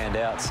could stand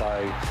out. So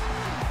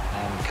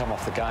come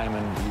off the game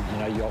and, you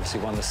know, you obviously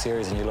won the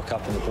series and you look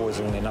up and the boys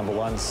are in their number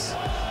ones,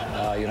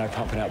 you know,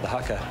 pumping out the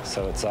haka.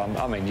 So it's,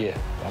 I mean, yeah,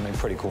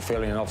 pretty cool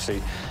feeling. And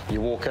obviously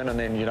you walk in and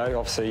then, you know,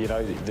 obviously, you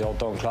know, the old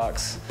Don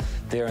Clark's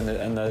there in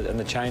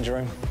the change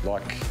room,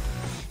 like,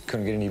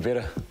 couldn't get any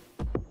better.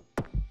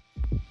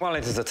 When I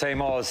entered the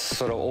team, I was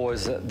sort of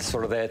always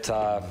sort of that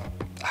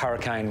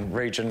hurricane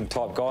region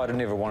type guy. I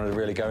never wanted to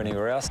really go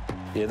anywhere else.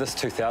 Yeah, this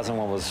 2000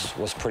 one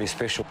was pretty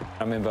special.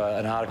 I remember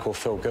an article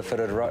Phil Gifford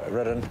had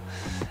written,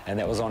 and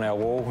that was on our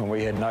wall, and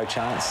we had no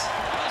chance.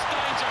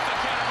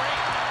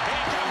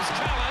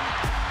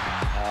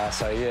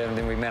 So yeah, and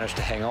then we managed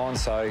to hang on.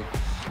 So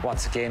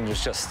once again, it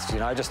was just, you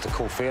know, just a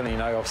cool feeling. You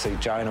know, obviously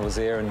Jonah was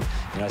there, and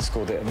you know,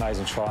 scored that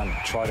amazing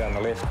try down the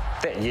left.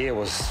 That year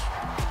was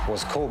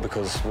cool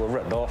because we were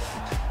written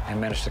off and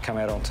managed to come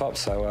out on top.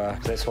 So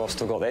that's why I've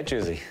still got that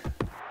jersey.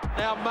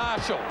 Now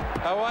Marshall,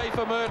 away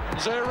from Merton,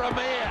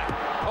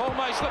 Zeramir,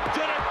 almost looked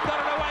at it, got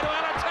it away to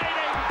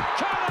Alatini.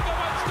 Callaghan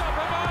won't stop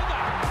him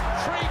either.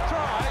 3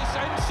 tries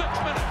in 6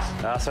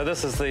 minutes. So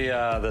this is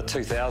the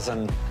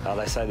 2000,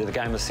 they say the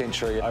game of the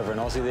century over in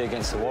Aussie there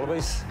against the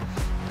Wallabies.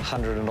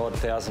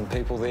 100,000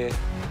 people there.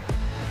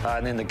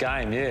 And then the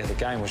game, yeah, the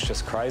game was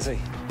just crazy.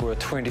 We were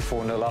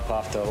 24-0 up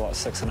after like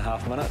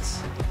 6.5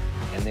 minutes.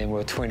 And then we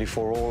were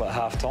 24-all at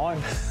half time.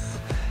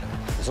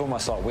 It was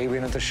almost like we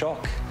went into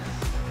shock.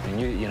 And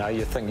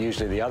you think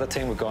usually the other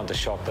team would go into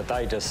shock, but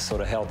they just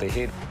sort of held their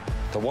head.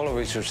 The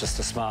Wallaroos was just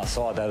a smart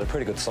side. They were a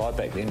pretty good side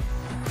back then.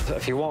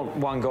 If you want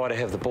one guy to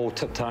have the ball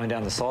tiptoeing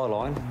down the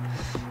sideline,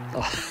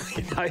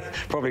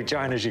 probably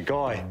Jonah's your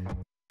guy.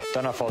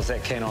 Don't know if I was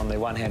that keen on the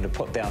one-handed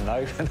put down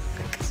though.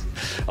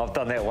 I've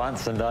done that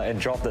once and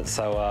dropped it.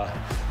 So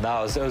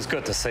no, it was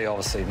good to see.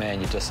 Obviously,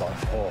 man, you just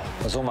like,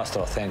 it was almost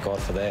like, thank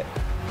God for that.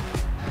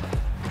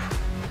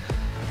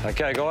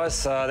 Okay,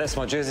 guys, that's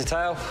my jersey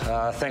tale.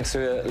 Thanks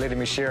for letting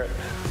me share it.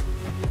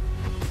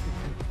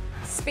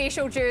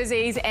 Special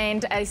jerseys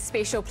and a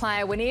special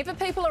player. Whenever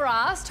people are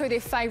asked who their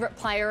favourite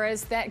player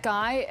is, that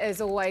guy is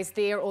always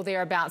there or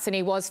thereabouts, and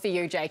he was for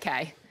you,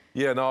 JK.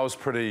 Yeah, no, I was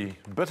pretty...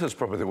 bitter's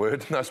probably the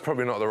word. No, it's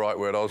probably not the right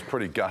word. I was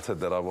pretty gutted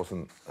that I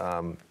wasn't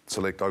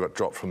selected. I got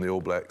dropped from the All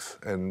Blacks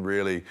and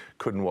really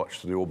couldn't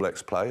watch the All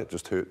Blacks play. It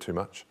just hurt too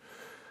much.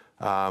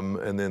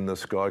 And then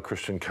this guy,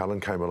 Christian Cullen,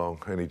 came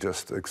along and he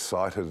just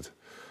excited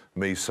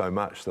me so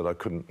much that I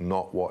couldn't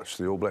not watch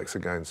the All Blacks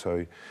again.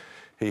 So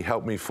he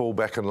helped me fall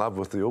back in love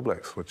with the All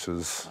Blacks, which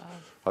is... Wow.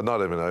 I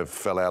don't even know if I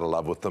fell out of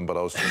love with them, but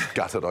I was just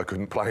gutted I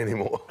couldn't play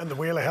anymore. In the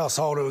Wheeler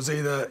household, it was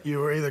you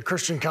were either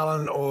Christian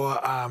Cullen or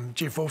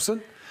Jeff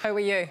Wilson. Who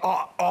were you?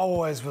 I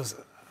always was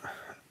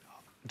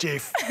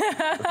Jeff.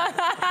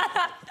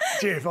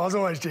 Jeff. I was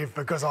always Jeff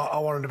because I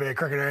wanted to be a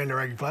cricketer and a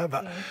rugby player,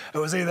 but it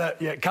was either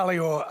Cully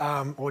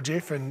or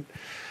Jeff, and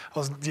I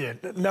was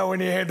nowhere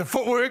near had the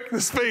footwork, the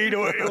speed,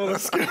 or the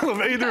skill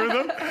of either of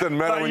them. Didn't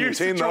matter when you're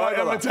 10, though. I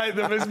used to try and imitate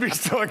them as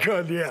best I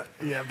could.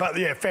 Yeah. But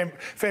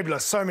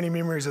fabulous. So many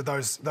memories of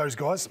those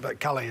guys,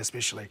 but Cully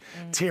especially,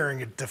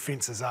 tearing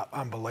defences up,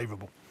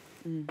 unbelievable.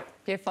 You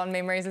have fond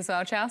memories as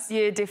well, Charles?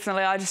 Yeah,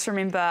 definitely. I just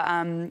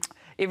remember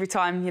every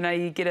time,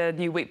 you get a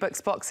new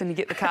Wheatbix box and you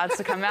get the cards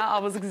to come out, I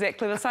was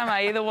exactly the same.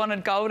 I either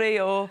wanted Goldie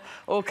or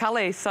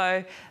Cully.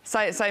 So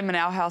same in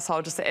our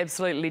household, just an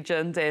absolute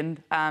legend,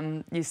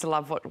 and used to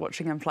love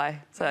watching him play.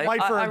 So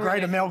played for a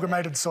great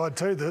amalgamated side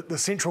too, the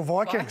Central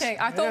Vikings.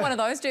 I thought one of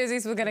those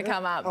jerseys were going to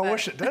come up. I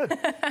wish it did.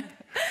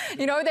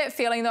 You know that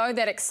feeling, though,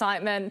 that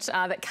excitement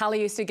that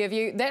Cully used to give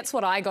you? That's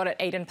what I got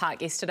at Eden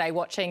Park yesterday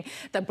watching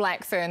the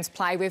Black Ferns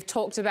play. We've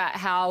talked about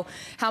how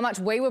much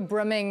we were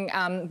brimming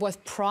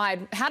with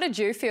pride. How did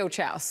you feel,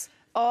 Charles?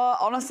 Oh,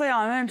 honestly,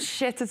 I'm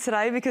shattered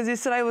today because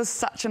yesterday was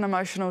such an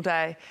emotional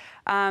day.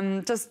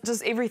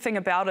 Just everything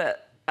about it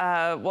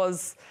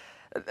was...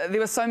 There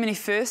were so many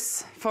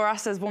firsts for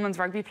us as women's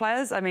rugby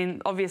players. I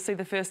mean, obviously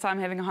the first time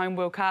having a home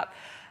World Cup,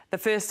 the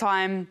first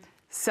time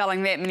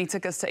selling that many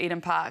tickets to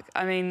Eden Park.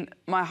 I mean,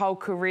 my whole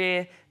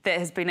career, that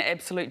has been an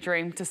absolute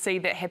dream to see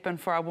that happen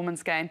for our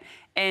women's game.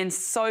 And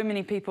so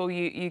many people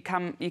you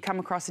come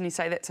across and you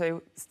say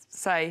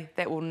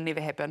that will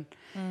never happen.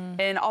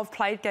 And I've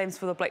played games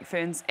for the Black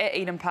Ferns at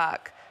Eden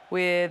Park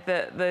where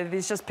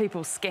there's just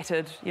people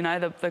scattered.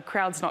 The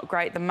crowd's not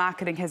great. The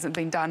marketing hasn't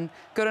been done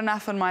good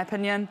enough, in my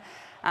opinion.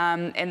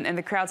 And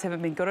the crowds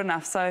haven't been good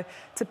enough. So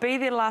to be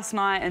there last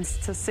night and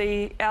to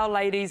see our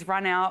ladies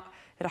run out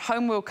at a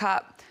home World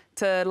Cup,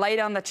 to lay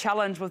down the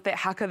challenge with that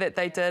haka that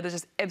they did is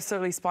just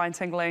absolutely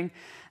spine-tingling.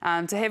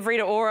 To have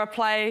Rita Ora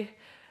play,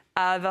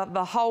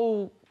 the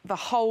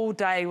whole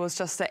day was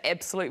just an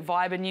absolute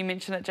vibe. And you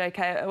mentioned it,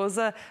 JK. It was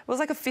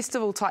like a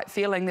festival type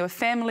feeling. There were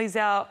families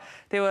out.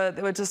 There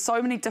were just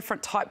so many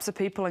different types of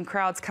people and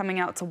crowds coming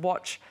out to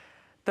watch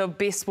the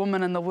best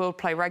woman in the world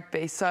play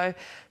rugby. So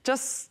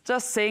just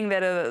seeing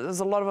that,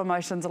 there's a lot of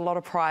emotions, a lot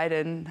of pride,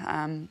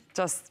 and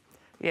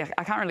yeah,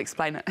 I can't really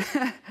explain it.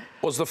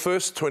 Was the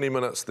first 20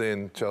 minutes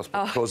then just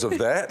because of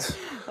that?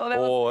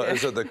 Or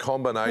is it the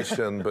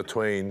combination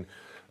between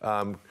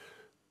 7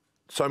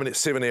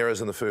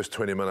 errors in the first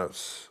 20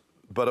 minutes,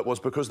 but it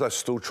was because they're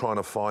still trying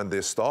to find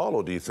their style,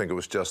 or do you think it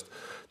was just,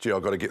 gee,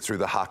 I've got to get through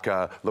the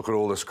haka, look at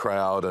all this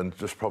crowd, and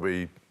just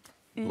probably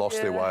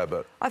lost their way a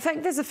bit? I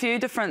think there's a few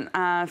different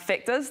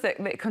factors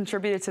that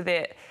contributed to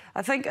that.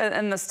 I think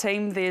in this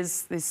team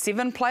there's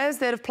 7 players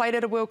that have played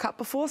at a World Cup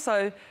before,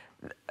 so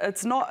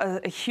it's not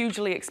a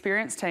hugely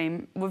experienced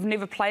team. We've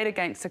never played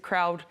against a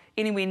crowd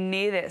anywhere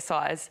near that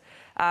size.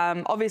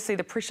 Obviously,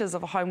 the pressures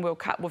of a home World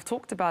Cup, we've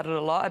talked about it a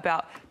lot,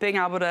 about being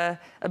able to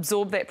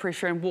absorb that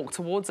pressure and walk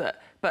towards it.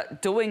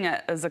 But doing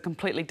it is a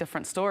completely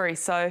different story.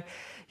 So,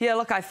 yeah,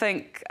 look, I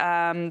think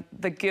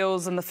the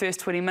girls in the first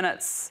 20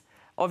 minutes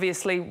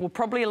obviously were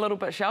probably a little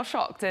bit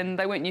shell-shocked and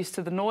they weren't used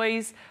to the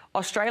noise.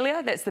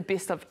 Australia, that's the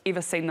best I've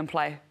ever seen them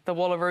play. The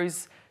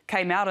Wallaroos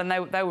came out and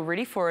they were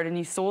ready for it, and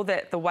you saw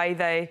that the way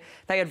they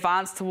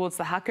advanced towards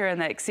the haka and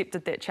they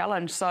accepted that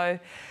challenge. So,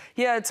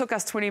 yeah, it took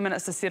us 20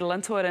 minutes to settle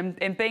into it,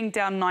 and being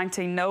down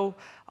 19-0,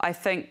 I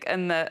think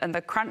in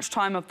the crunch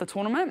time of the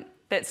tournament,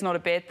 that's not a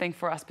bad thing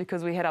for us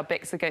because we had our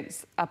backs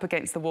up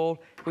against the wall.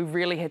 We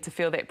really had to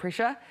feel that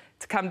pressure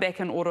to come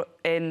back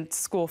and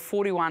score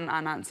 41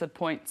 unanswered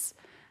points.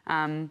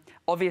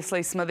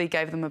 Obviously, Smithy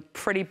gave them a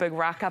pretty big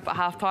rack up at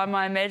halftime,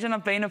 I imagine.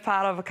 I've been a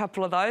part of a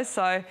couple of those.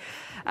 So,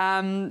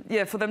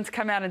 yeah, for them to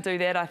come out and do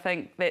that, I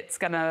think that's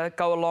going to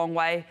go a long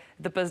way,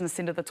 the business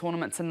end of the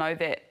tournament, to know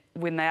that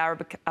when they are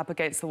up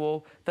against the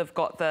wall, they've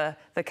got the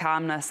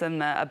calmness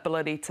and the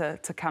ability to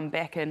come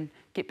back and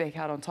get back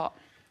out on top.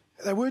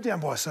 They were down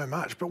by so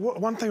much, but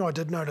one thing I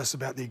did notice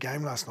about their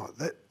game last night,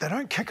 that they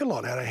don't kick a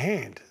lot out of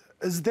hand.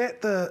 Is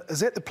that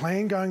the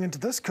plan going into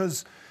this?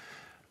 Because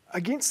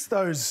against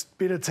those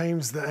better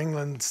teams, the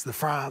Englands, the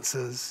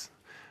Frances,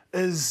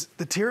 is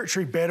the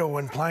territory battle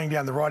and playing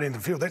down the right end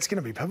of the field, that's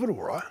going to be pivotal,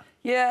 right?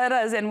 Yeah,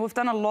 it is, and we've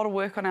done a lot of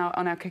work on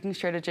our kicking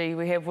strategy.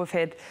 We've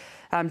had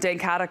Dan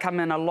Carter come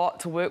in a lot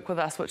to work with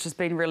us, which has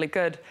been really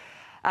good.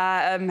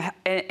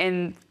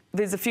 And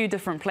there's a few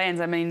different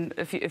plans. I mean,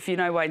 if you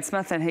know Wayne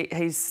Smith, and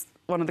he's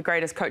one of the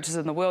greatest coaches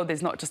in the world,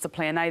 there's not just a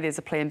plan A, there's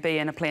a plan B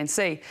and a plan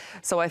C.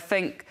 So I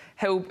think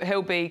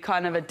he'll be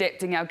kind of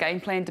adapting our game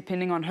plan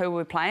depending on who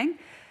we're playing.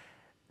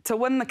 To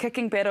win the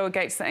kicking battle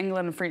against the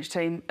England and French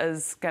team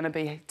is going to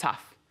be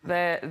tough.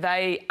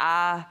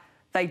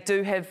 They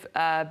do have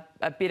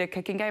a better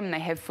kicking game, and they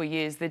have for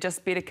years. They're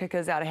just better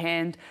kickers out of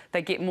hand.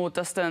 They get more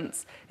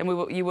distance, and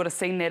you would have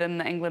seen that in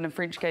the England and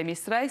French game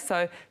yesterday.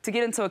 So to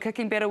get into a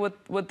kicking battle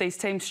with these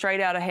teams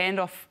straight out of hand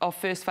off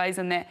first phase,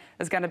 and that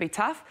is going to be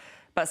tough.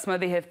 But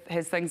Smithy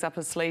has things up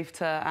his sleeve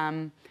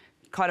to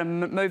kind of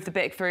move the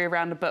back three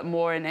around a bit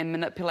more and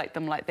manipulate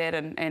them like that.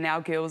 And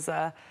our girls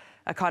are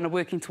kind of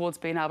working towards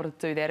being able to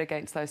do that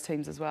against those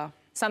teams as well.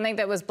 Something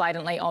that was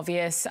blatantly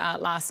obvious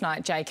last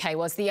night, JK,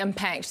 was the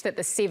impact that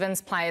the Sevens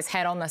players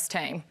had on this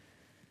team.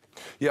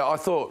 Yeah, I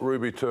thought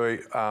Ruby Tui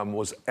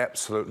was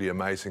absolutely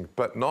amazing,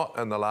 but not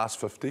in the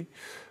last 50,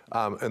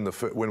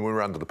 when we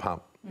were under the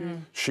pump.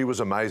 Mm. She was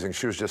amazing.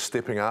 She was just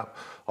stepping up.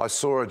 I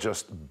saw her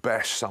just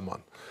bash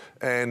someone.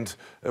 And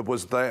it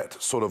was that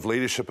sort of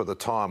leadership at the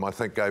time, I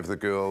think, gave the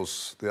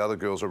other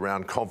girls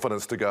around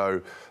confidence to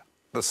go,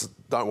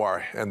 don't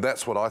worry. And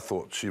that's what I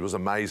thought. She was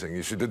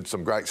amazing. She did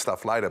some great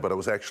stuff later, but it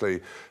was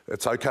actually,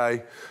 it's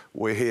okay,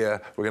 we're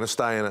here, we're going to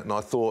stay in it. And I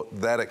thought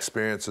that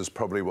experience is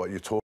probably what you're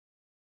talking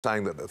about,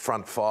 saying that the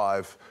front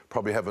five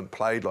probably haven't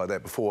played like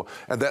that before.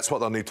 And that's what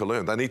they'll need to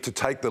learn. They need to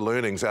take the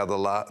learnings out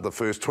of the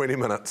first 20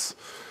 minutes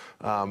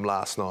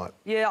last night.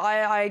 Yeah,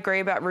 I agree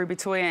about Ruby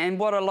Tui, and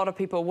what a lot of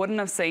people wouldn't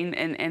have seen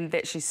and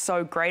that she's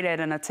so great at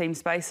in a team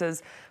space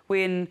is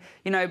when,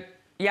 you know,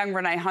 young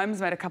Renee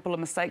Holmes made a couple of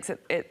mistakes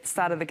at the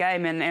start of the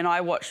game, and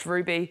I watched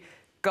Ruby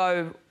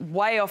go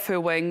way off her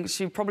wing.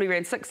 She probably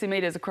ran 60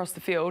 metres across the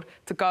field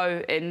to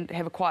go and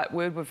have a quiet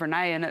word with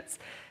Renee, and it's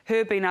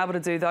her being able to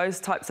do those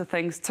types of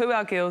things to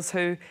our girls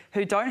who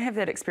don't have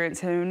that experience,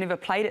 who never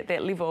played at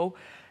that level.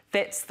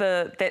 That's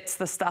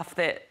the stuff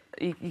that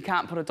you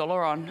can't put a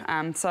dollar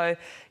on. So,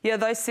 yeah,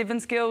 those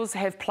Sevens girls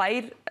have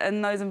played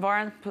in those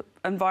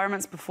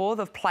environments before.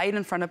 They've played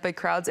in front of big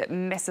crowds at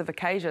massive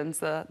occasions,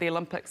 the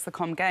Olympics, the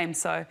Com Games.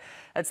 So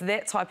it's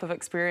that type of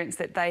experience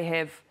that they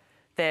have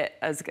that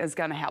is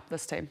going to help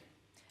this team.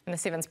 And the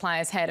Sevens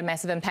players had a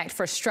massive impact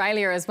for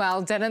Australia as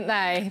well, didn't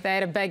they? They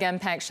had a big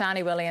impact,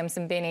 Shani Williams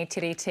and Benny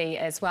Tiriti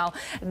as well.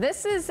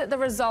 This is the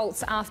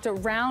results after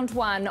round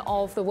one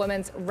of the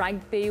Women's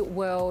Rugby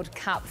World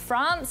Cup.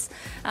 France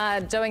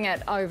doing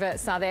it over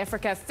South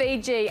Africa.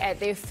 Fiji at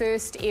their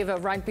first ever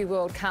Rugby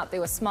World Cup. There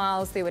were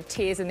smiles, there were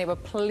tears, and there were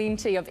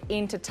plenty of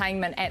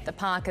entertainment at the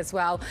park as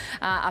well,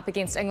 up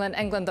against England.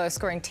 England, though,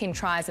 scoring 10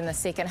 tries in the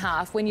second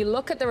half. When you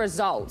look at the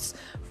results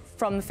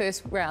from the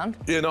first round.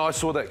 Yeah, no, I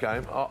saw that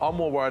game. I'm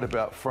more worried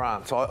about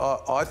France.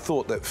 I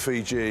thought that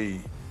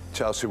Fiji,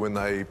 Chelsea, when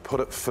they put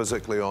it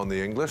physically on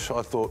the English,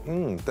 I thought,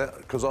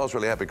 because I was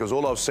really happy, because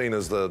all I've seen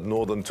is the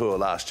Northern Tour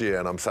last year,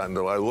 and I'm saying,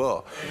 oh,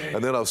 well.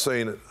 And then I've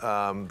seen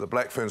the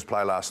Black Ferns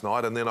play last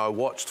night, and then I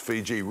watched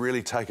Fiji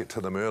really take it to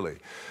them early.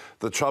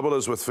 The trouble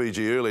is with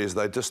Fiji early is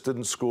they just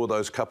didn't score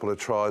those couple of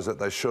tries that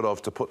they should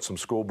have to put some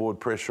scoreboard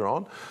pressure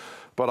on.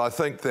 But I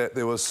think that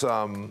there was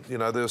some,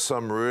 there's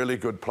some really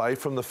good play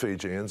from the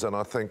Fijians, and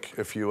I think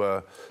if you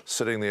were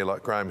sitting there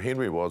like Graham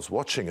Henry was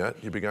watching it,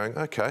 you'd be going,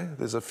 OK,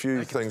 there's a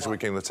few things we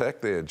can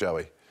attack there,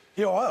 Joey.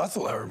 Yeah, I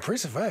thought they were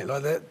impressive, eh?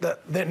 Like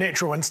that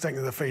natural instinct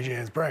that the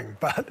Fijians bring,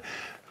 but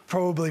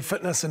probably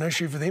fitness an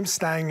issue for them,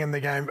 staying in the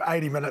game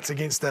 80 minutes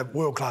against a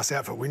world-class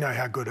outfit. We know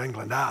how good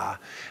England are,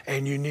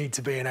 and you need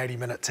to be an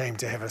 80-minute team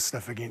to have a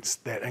sniff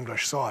against that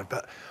English side.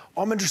 But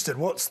I'm interested,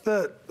 what's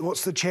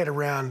the chat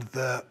around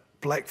the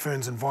Black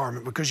Ferns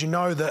environment, because you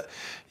know that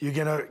you're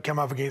going to come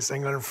up against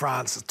England and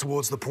France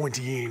towards the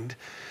pointy end.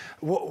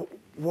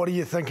 What are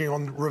you thinking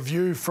on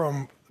review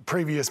from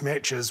previous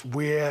matches?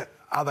 Where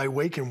are they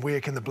weak and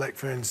where can the Black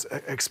Ferns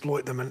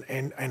exploit them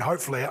and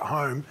hopefully at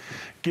home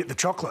get the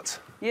chocolates?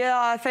 Yeah,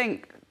 I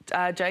think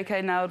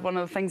JK nailed one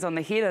of the things on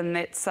the head, and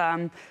that's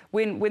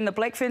when the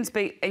Black Ferns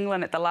beat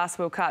England at the last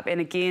World Cup and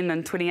again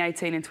in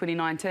 2018 and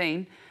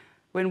 2019,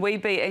 when we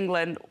beat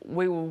England,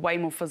 we were way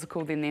more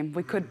physical than them.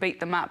 We could beat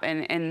them up,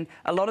 and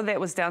a lot of that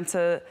was down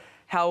to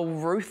how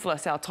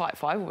ruthless our tight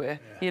five were.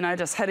 Yeah.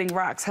 Just hitting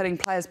rucks, hitting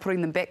players,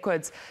 putting them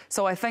backwards.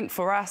 So I think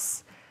for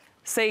us,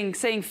 seeing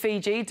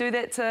Fiji do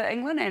that to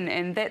England,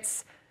 and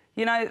that's,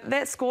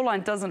 that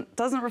scoreline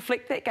doesn't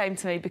reflect that game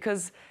to me,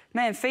 because,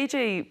 man,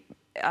 Fiji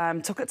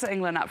took it to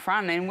England up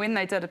front, and when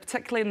they did it,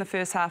 particularly in the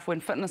first half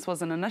when fitness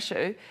wasn't an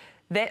issue,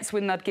 that's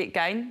when they'd get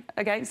game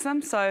against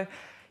them. So,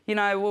 you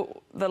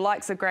know, the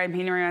likes of Graham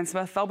Henry and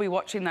Smith, they'll be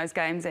watching those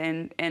games,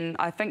 and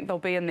I think they'll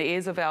be in the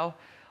ears of our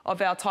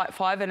type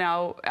 5 and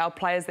our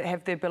players that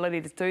have the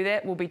ability to do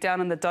that. We'll be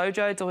down in the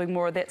dojo doing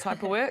more of that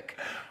type of work.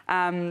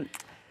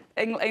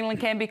 England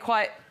can be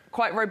quite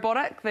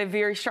robotic. They're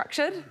very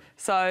structured.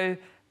 So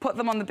put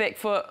them on the back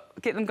foot,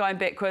 get them going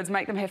backwards,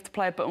 make them have to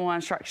play a bit more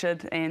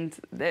unstructured, and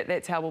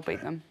that's how we'll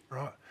beat them.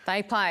 Right.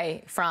 They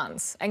play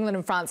France. England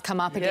and France come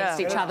up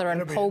against each other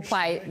in pool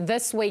play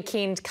this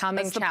weekend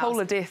coming. It's the pool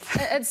of death.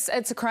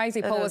 It's a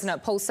crazy pool, isn't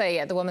it? Pool C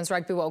at the Women's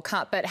Rugby World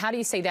Cup. But how do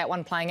you see that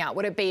one playing out?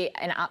 Would it be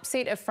an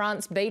upset if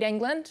France beat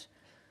England?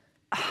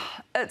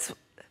 To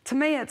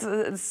me,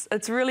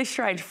 it's really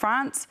strange.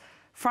 France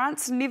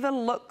never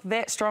look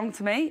that strong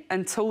to me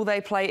until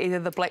they play either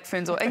the Black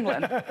Ferns or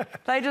England.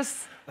 They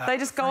just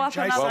go up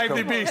and up. Save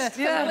the best.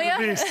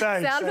 Familiar?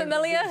 Sound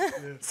familiar?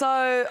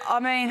 So,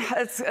 I mean,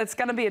 it's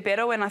going to be a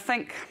battle, and I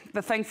think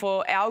the thing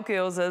for our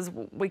girls is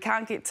we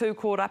can't get too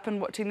caught up in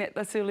watching that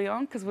this early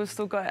on, because we've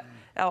still got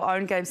our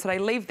own games. So they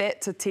leave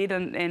that to Ted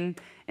and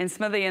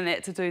Smithy and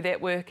that to do that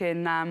work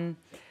and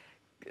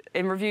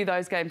review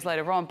those games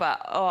later on.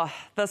 But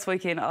this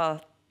weekend, I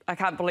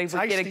can't believe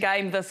we get a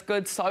game this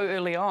good so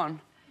early on.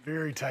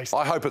 Very tasty.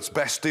 I hope it's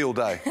Bastille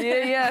Day.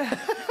 Yeah.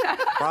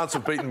 France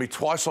have beaten me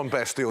twice on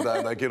Bastille Day,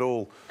 and they get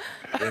all...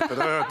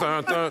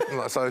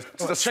 So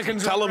just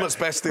tell them it's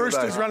Bastille Day.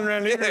 Roosters running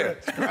around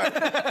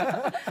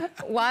everywhere.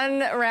 One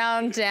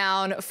round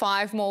down,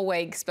 5 more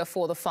weeks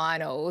before the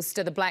finals.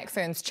 Do the Black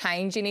Ferns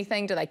change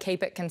anything? Do they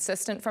keep it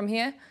consistent from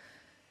here?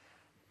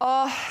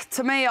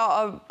 To me,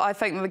 I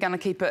think they're going to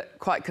keep it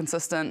quite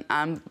consistent.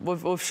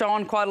 We've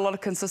shown quite a lot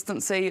of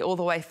consistency all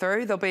the way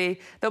through. There'll be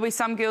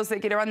some girls that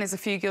get around. There's a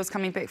few girls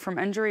coming back from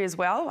injury as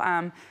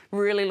well.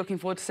 Really looking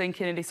forward to seeing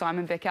Kennedy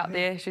Simon back out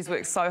there. She's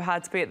worked so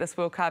hard to be at this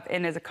World Cup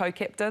and as a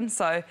co-captain.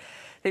 So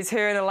there's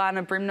her and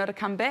Alana Bremner to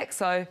come back.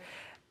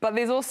 But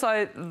there's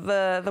also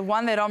the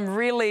one that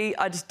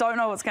I just don't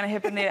know what's going to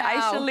happen there.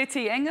 Aisha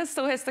Leti-Anga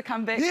still has to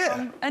come back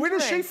from injury. Where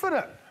does she fit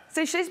it?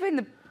 See, she's been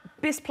the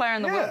best player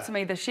in the world to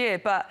me this year,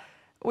 but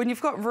when you've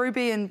got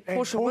Ruby and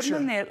Portia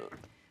Woodman there,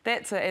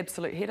 that's an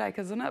absolute headache,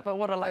 isn't it? But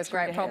what a luxury. Those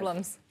great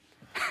problems.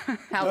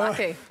 How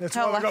lucky. That's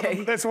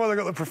why they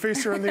got the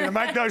professor in there to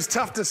make those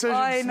tough decisions.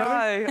 I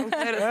know.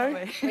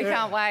 We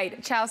can't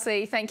wait.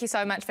 Chelsea, thank you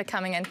so much for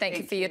coming in. Thank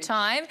you for your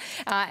time.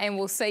 And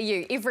we'll see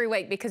you every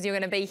week because you're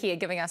going to be here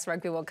giving us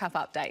Rugby World Cup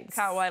updates.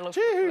 Can't wait. Look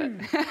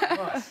forward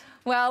to it.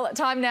 Well,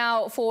 time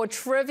now for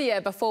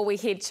trivia before we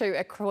head to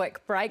a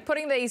quick break.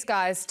 Putting these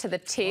guys to the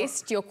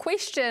test. Your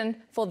question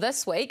for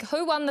this week,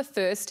 who won the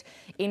first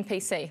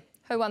NPC?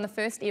 Who won the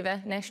first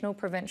ever National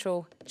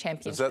Provincial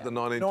Championship? Is that the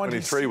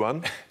 1923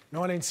 one?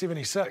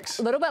 1976.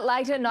 A little bit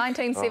later,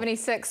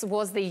 1976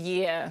 was the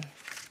year.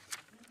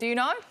 Do you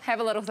know?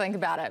 Have a little think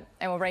about it,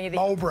 and we'll bring you the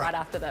answer right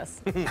after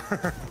this.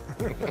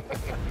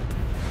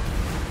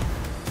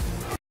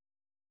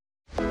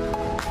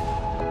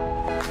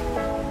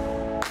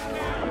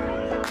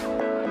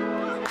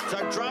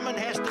 Drummond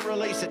has to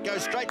release it.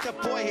 Goes straight to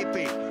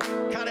Poihipi.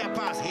 Cut out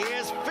pass.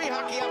 Here's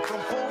Fihaki up from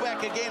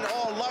fullback again.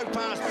 Low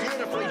pass.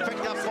 Beautifully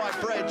picked up by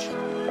Bridge.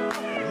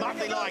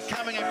 Muthilai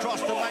coming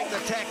across to make the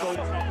tackle.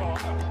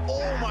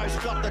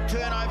 Almost got the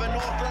turnover,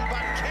 Northland,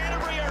 but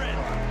Canterbury are in.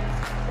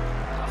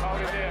 Hold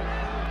it there.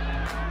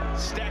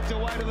 Stacked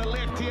away to the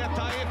left here.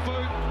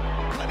 Taefu.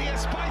 Plenty of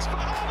space for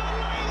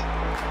Harmon.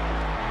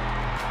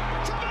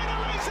 Tavita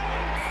Lee's in.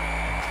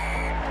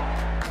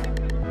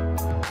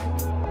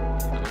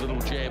 Little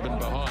jab in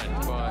behind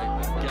by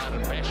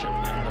Garden Basham,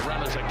 and the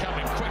runners are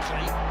coming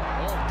quickly.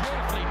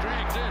 Beautifully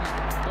dragged in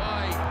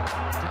by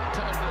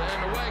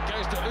and away it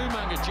goes to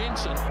Umaga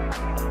Jensen.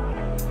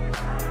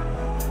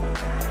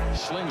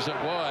 Slings it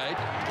wide.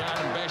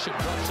 Garden Basham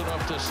drops it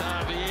off to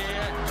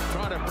Xavier,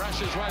 trying to brush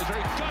his way through.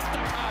 Got the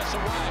pass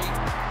away,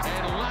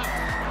 and Luck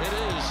it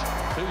is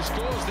who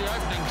scores the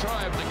opening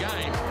try of the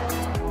game.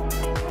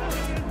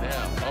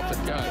 Now off it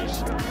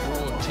goes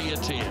for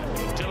Tia.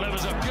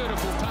 Delivers a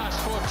beautiful pass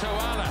for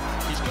Toala.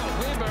 He's got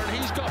Weber and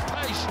he's got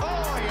pace.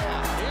 Oh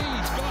yeah,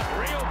 he's got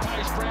real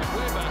pace, Brad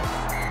Weber.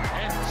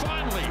 And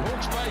finally,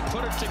 Hawke's Bay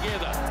put it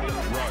together.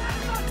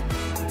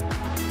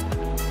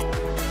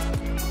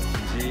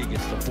 He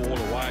gets the ball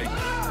away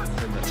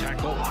from the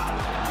tackle.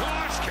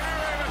 Nice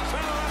carry, the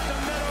fellow up the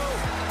middle.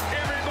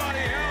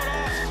 Everybody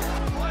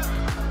held off.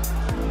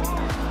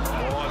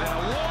 Then a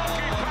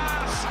walking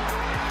pass.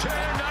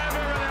 Turned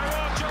over and they're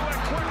on to it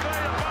quickly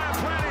to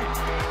Bioplenty.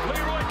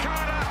 Leroy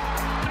Carter.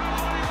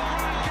 Nobody will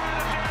run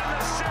Carter down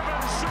the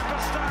 7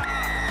 superstar.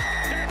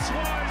 That's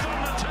why he's on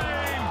the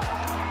team.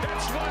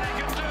 That's what he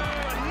can do,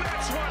 and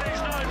that's what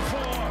he's known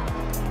for.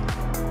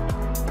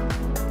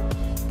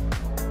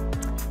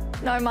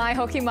 No, mai,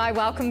 hoki mai,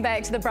 welcome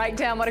back to The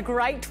Breakdown. What a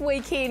great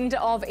weekend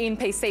of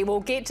NPC. We'll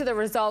get to the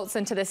results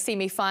and to the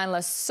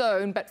semi-finalists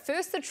soon, but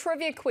first the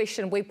trivia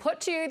question. We put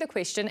to you the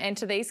question, and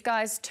to these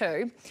guys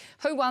too.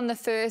 Who won the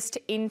first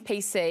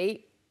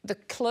NPC? The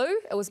clue,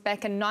 it was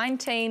back in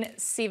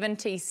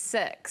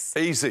 1976.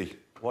 Easy.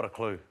 What a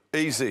clue.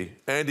 Easy.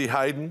 Andy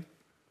Hayden,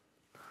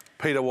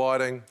 Peter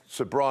Whiting,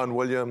 Sir Brian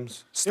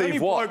Williams, The only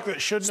Steve Watt. bloke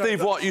that should know Steve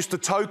this- Watt used to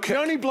toe kick The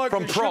only bloke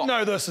from that prop. should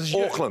know this is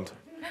you. Auckland.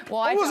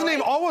 Why, I wasn't Joey?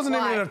 even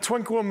Why? in a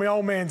twinkle in my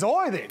old man's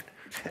eye then.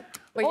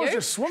 Were I was you?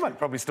 just swimming.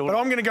 Probably still But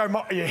not. I'm going to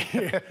go.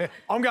 Yeah.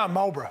 I'm going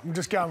Marlborough. I'm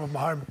just going with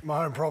my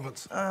home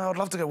province. I'd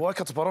love to go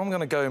Waikato, but I'm going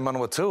to go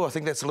Manawatu. I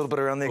think that's a little bit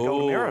around their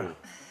golden era.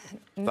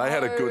 They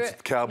had a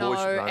good Cowboys.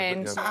 No, but,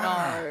 and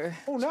yeah.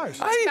 no. Oh no! It's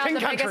about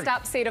the biggest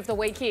upset of the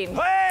weekend.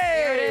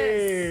 Hey, Here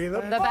it is.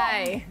 the The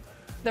Bay.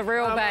 The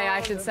real Bay,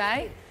 I should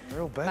say.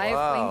 Real bad. Bay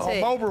of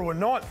Plenty. Marlborough were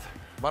ninth.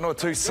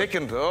 Manawatu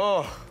second.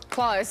 Oh,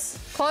 Close.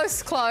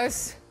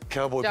 Close.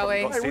 Cowboy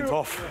Joey. probably got sent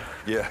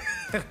off. Yeah.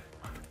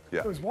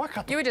 It was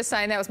Waikato. You were just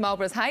saying that was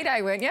Marlborough's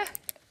heyday, weren't you?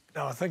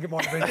 No, I think it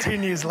might have been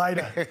 10 years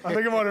later. I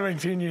think it might have been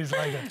 10 years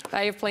later.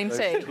 Bay of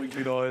Plenty. It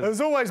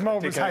was always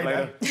Marlborough's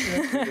heyday.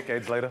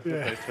 Decades later.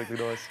 Those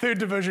twinkly eyes. Third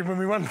division when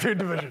we won third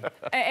division.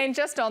 And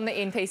just on the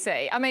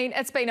NPC, I mean,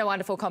 it's been a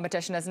wonderful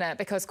competition, isn't it?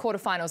 Because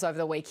quarterfinals over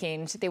the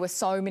weekend, there were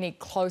so many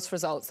close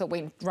results that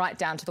went right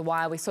down to the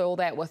wire. We saw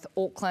that with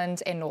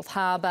Auckland and North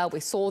Harbour.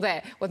 We saw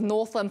that with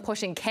Northland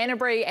pushing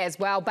Canterbury as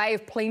well. Bay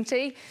of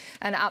Plenty,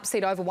 an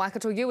upset over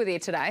Waikato. You were there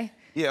today.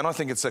 Yeah, and I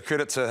think it's a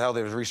credit to how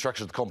they've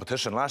restructured the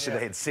competition. Last year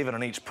they had 7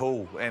 in each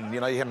pool, and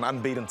you had an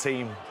unbeaten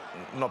team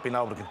not being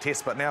able to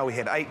contest, but now we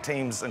had 8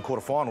 teams in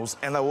quarterfinals,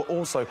 and they were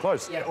all so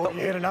close. Yeah, or you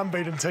had an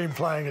unbeaten team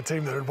playing a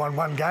team that had won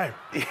one game.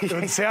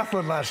 In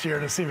Southland last year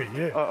in a semi,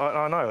 yeah.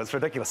 I know, it's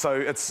ridiculous.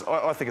 So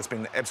I think it's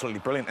been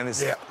absolutely brilliant, and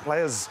there's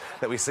players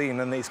that we see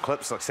in these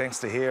clips like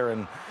Sangster here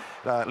and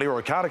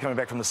Leroy Carter coming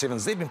back from the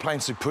Sevens. They've been playing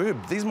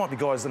superb. These might be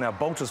guys that are now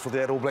bolters for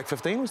that All Black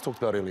 15 we talked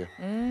about earlier.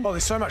 Oh,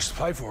 there's so much to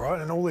play for, right,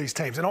 in all these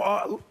teams. And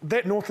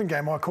that Northland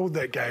game, I called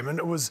that game, and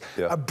it was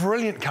a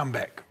brilliant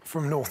comeback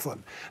from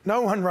Northland.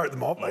 No one wrote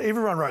them off.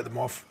 Everyone wrote them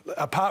off,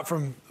 apart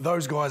from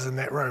those guys in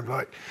that room.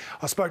 Like,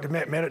 I spoke to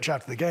Matt Maddich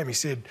after the game. He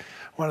said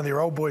one of their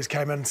old boys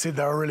came in and said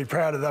they were really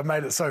proud that they'd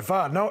made it so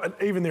far. No,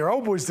 even their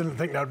old boys didn't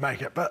think they'd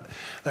make it, but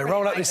they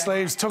rolled up their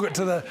sleeves, took it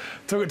to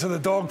the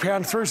dog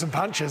pound, threw some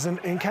punches,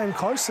 and came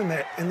close in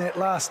that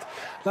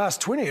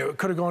last 20. It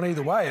could have gone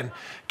either way. And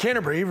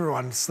Canterbury,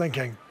 everyone's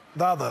thinking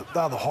they're the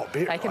hot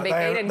bet. They can be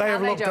right? beaten, They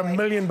have can't looked they, Joey? $1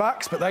 million,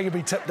 but they could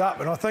be tipped up.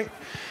 And I think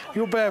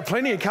you'll be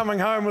plenty of coming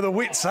home with a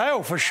wet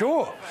sail for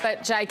sure. But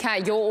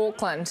JK, your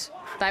Auckland,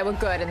 they were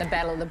good in the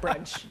Battle of the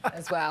Bridge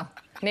as well.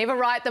 Never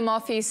write them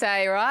off, you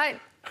say, right?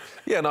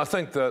 Yeah, and I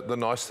think the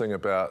nice thing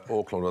about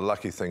Auckland, the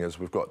lucky thing is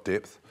we've got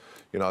depth.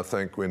 I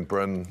think when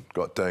Bryn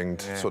got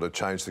dinged, sort of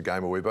changed the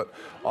game a wee bit.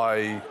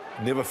 I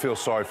never feel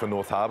sorry for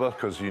North Harbour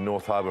because you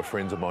North Harbour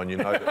friends of mine,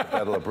 that the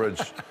Battle of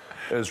Bridge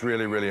is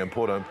really, really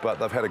important. But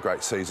they've had a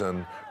great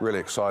season, really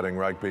exciting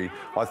rugby.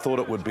 I thought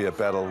it would be a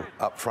battle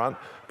up front,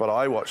 but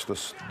I watched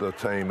the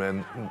team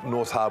and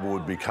North Harbour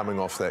would be coming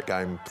off that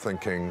game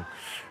thinking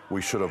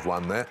we should have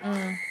won that.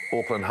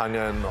 Auckland hung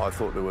in. I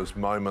thought there was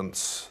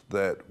moments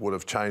that would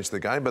have changed the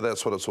game, but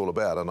that's what it's all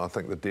about. And I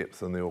think the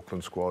depth in the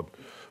Auckland squad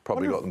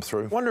probably got them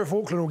through. Wonder if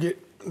Auckland will get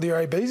their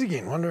ABs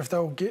again. Wonder if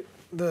they'll get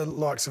the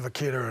likes of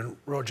Aketa and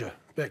Roger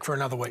back for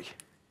another week.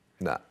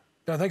 Nah.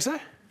 Don't think so?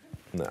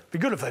 Nah. Be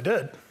good if they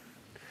did.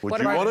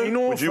 Would you want to?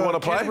 North, Would you want to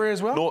play? Canterbury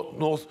as well?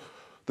 North.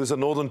 There's a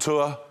Northern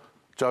tour.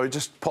 Joey,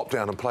 just pop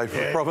down and play for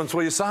the province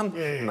with your son.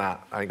 Yeah. Nah,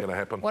 ain't going to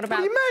happen. What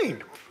about... What do you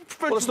mean?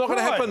 Well, it's not going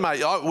to happen,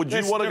 mate. Would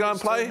you want to go and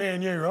play? Me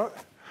and you, right?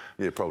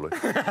 Yeah, probably.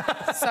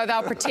 So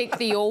they'll protect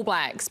the All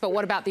Blacks, but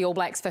what about the All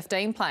Blacks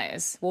 15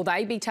 players? Will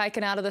they be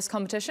taken out of this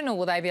competition or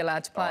will they be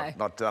allowed to play?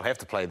 They'll have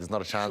to play. There's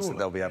not a chance that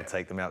they'll be able to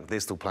take them out. They're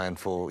still playing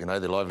for their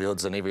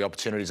livelihoods, and every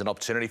opportunity is an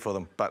opportunity for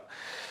them. But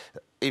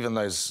even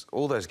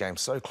all those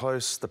games so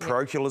close, the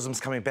parochialism's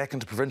coming back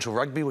into provincial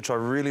rugby, which I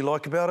really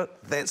like about it.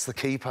 That's the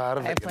key part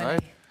of it,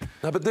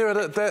 No, but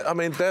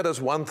that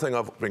is one thing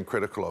I've been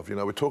critical of.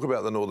 We talk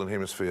about the Northern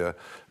Hemisphere.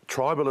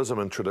 Tribalism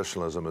and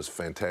traditionalism is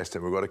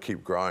fantastic. We've got to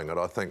keep growing it.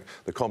 I think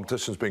the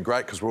competition's been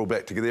great because we're all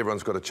back together.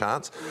 Everyone's got a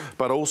chance.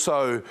 But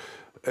also,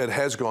 it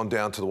has gone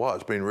down to the wire.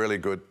 It's been really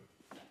good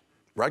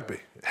rugby.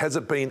 Has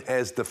it been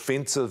as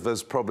defensive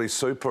as probably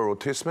Super or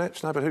Test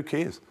match? No, but who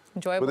cares?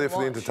 Enjoyable We're there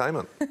for the watch.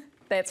 entertainment.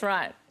 That's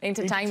right.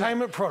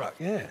 Entertainment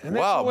product, yeah. And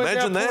that's Wow, always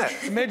imagine our that.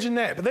 point. Imagine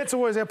that. But that's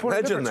always our point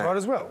of difference, right,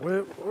 as well.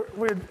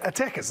 We're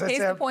attackers. That's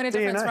Here's our the point of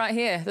DNA. difference right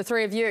here, the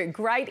three of you.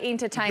 Great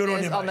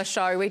entertainers on the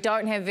show. We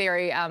don't have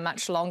very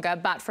much longer,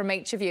 but from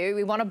each of you,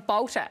 we want a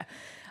bolter.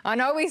 I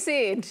know we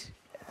said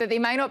that there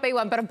may not be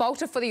one, but a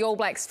bolter for the All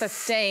Blacks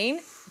 15.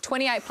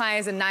 28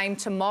 players are named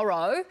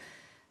tomorrow.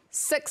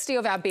 60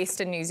 of our best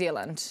in New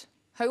Zealand.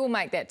 Who will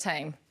make that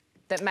team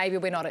that maybe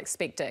we're not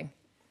expecting?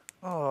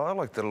 Oh, I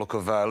like the look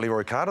of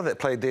Leroy Carter that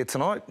played there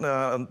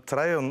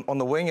today on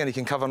the wing, and he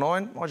can cover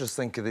 9. I just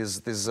think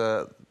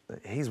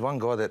he's one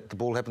guy that the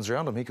ball happens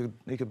around him. He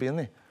could be in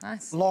there.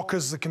 Nice. Lock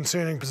is the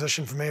concerning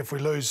position for me. If we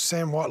lose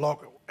Sam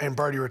Whitelock and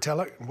Brodie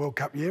Retallick in World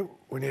Cup year,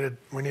 we need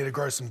to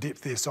grow some depth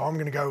there. So I'm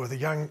going to go with a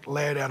young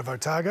lad out of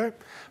Otago,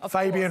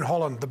 Fabian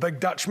Holland, the big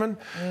Dutchman,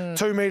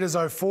 2 metres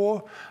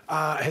 04,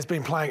 has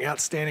been playing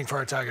outstanding for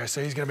Otago.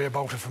 So he's going to be a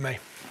bolter for me.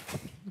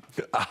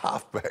 a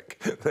halfback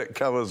that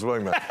covers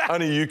wingman.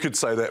 Only you could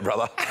say that,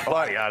 brother.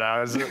 Like, yeah, no,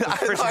 it was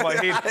fresh in my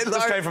head. It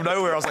just came from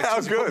nowhere. I was like, how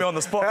just good. put me on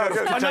the spot.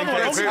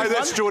 Hey,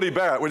 that's Geordie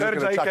Barrett. We're just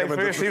going to chuck him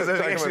in. He was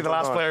actually the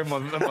last player in my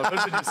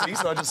vision, you see,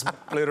 so I just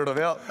blurted it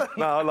out.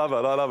 No, I love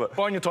it. I love it.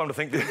 Buying your time to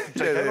think.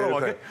 I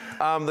like it.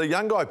 The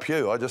young guy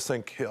Pugh, I just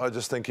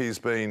think he's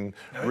been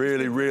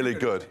really, really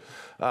good.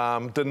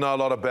 Didn't know a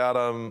lot about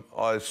him.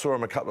 I saw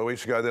him a couple of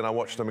weeks ago. Then I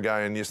watched him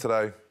again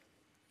yesterday.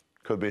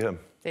 Could be him.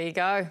 There you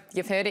go.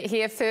 You've heard it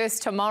here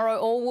first. Tomorrow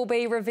all will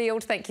be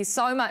revealed. Thank you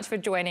so much for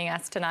joining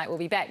us tonight. We'll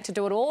be back to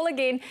do it all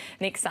again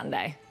next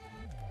Sunday.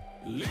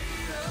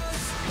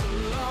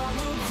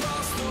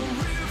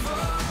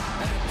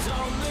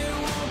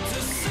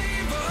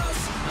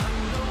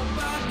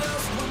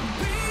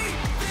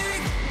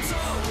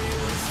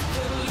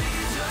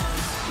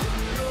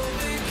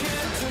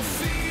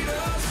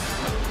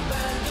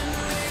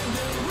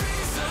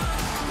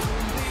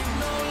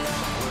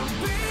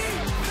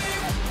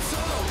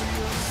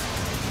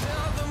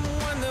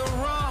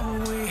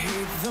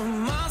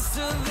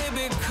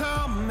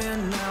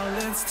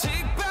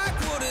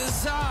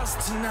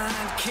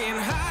 Tonight can't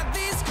hide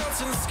these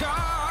cuts and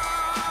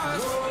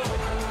scars.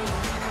 Whoa.